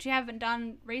boys, which you haven't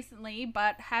done recently,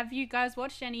 but have you guys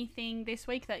watched anything this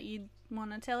week that you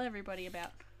want to tell everybody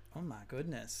about? Oh my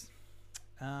goodness.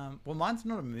 Well, mine's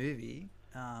not a movie,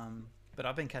 but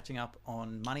I've been catching up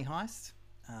on Money Heist.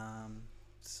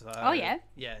 Oh, yeah?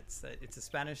 Yeah, it's a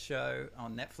Spanish show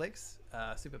on Netflix,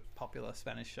 super popular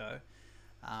Spanish show.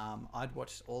 I'd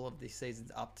watched all of the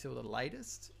seasons up till the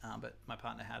latest, but my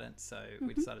partner hadn't, so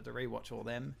we decided to rewatch all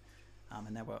them,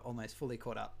 and they were almost fully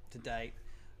caught up to date.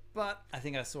 But I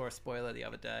think I saw a spoiler the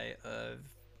other day of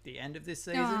the end of this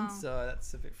season, so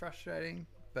that's a bit frustrating.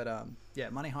 But yeah,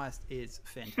 Money Heist is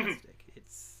fantastic.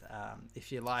 It's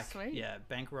if you like, Sweet.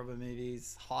 bank robber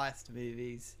movies, heist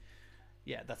movies.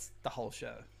 Yeah, that's the whole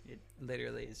show. It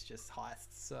literally is just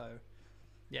heists. So,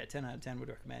 yeah, 10 out of 10 would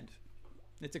recommend.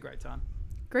 It's a great time.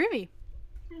 Groovy.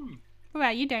 What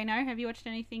about you, Dano? Have you watched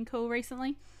anything cool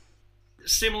recently?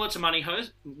 Similar to Money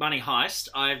Heist,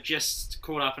 I've just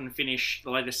caught up and finished the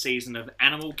latest season of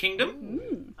Animal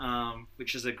Kingdom,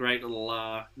 which is a great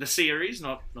little the series,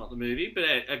 not the movie, but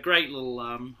a great little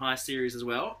heist series as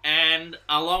well. And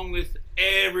along with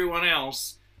everyone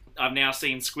else, I've now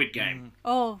seen Squid Game.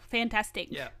 Oh, fantastic.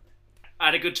 Yeah. I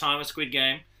had a good time with Squid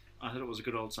Game. I thought it was a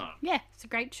good old time. Yeah, it's a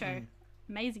great show.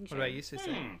 Amazing show. What about you,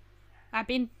 Sissy? I've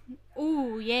been...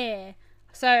 Ooh, yeah.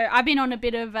 So, I've been on a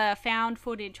bit of a found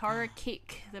footage horror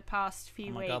kick the past few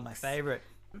Oh my weeks. god, my favourite.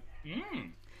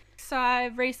 So,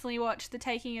 I've recently watched The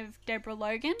Taking of Deborah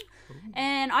Logan.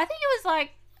 And I think it was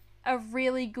like a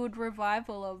really good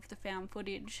revival of the found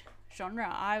footage genre.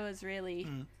 I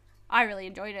really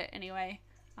enjoyed it anyway.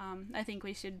 I think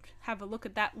we should have a look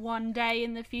at that one day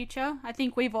in the future. I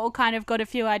think we've all kind of got a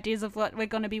few ideas of what we're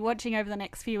going to be watching over the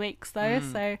next few weeks, though.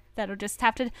 So that'll just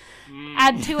have to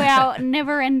add to our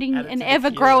never-ending Add it and to the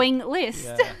ever-growing list.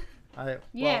 Yeah.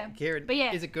 Yeah, Well, Kieran, but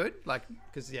yeah. is it good? Like,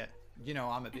 because, you know,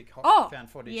 I'm a big found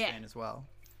footage yeah. fan as well.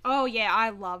 Oh, yeah, I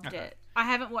loved Okay. it. I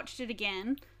haven't watched it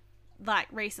again, like,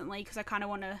 recently, because I kind of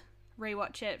want to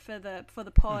rewatch it for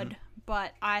the pod,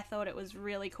 but I thought it was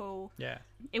really cool. Yeah.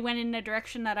 It went in a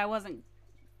direction that I wasn't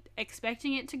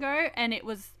expecting it to go, and it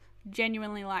was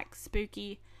genuinely like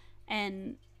spooky,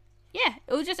 and yeah,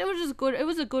 it was just good. It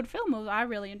was a good film. I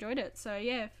really enjoyed it. So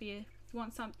yeah, if you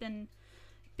want something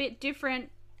a bit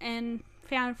different and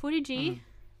found footagey,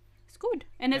 it's good,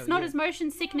 and it's Hell not yeah. as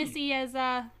motion sicknessy as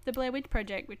the Blair Witch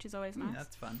Project, which is always nice.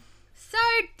 That's fun. So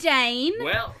Dane,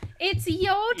 Well, it's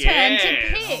your turn to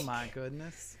Yes. pick. Oh my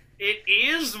goodness. it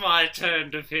is my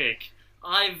turn to pick.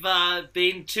 I've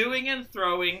been toing and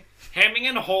throwing, hemming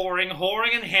and hawing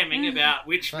and hemming about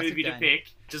which Classic movie to Dane. pick.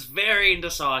 Just very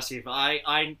indecisive.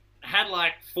 I had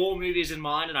like 4 movies in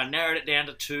mind, and I narrowed it down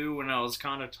to 2 when I was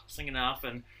kind of tossing enough,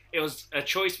 and it was a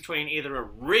choice between either a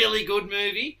really good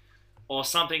movie or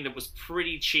something that was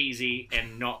pretty cheesy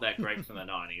and not that great from the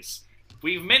 90s.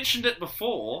 We've mentioned it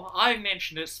before. I've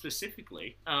mentioned it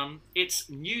specifically. It's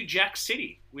New Jack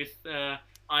City with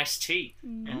Ice-T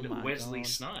and Oh my Wesley God.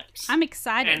 Snipes. I'm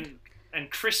excited. And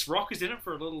Chris Rock is in it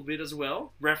for a little bit as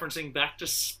well, referencing back to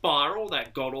Spiral,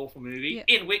 that god-awful movie,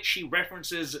 in which he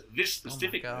references this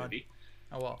specific God. movie.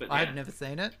 Oh, well, But I've yeah. never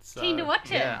seen it. So, Keen to watch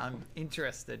it. Yeah, I'm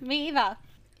interested. Me either.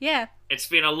 Yeah. It's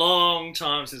been a long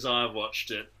time since I've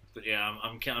watched it, but yeah,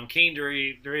 I'm keen to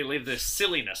relive the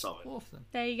silliness of it. Awesome.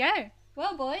 There you go.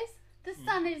 Well, boys, the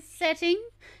sun is setting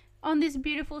on this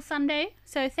beautiful Sunday,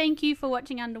 so thank you for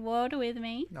watching Underwater with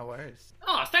me. No worries.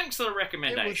 Oh, thanks for the It was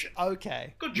recommendation.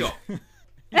 okay. Good job.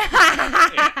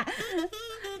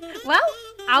 Well,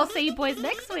 I'll see you boys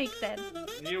next week then.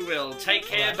 You will. Take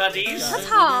care, buddies. Guys,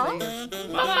 Ta-ta. see ya.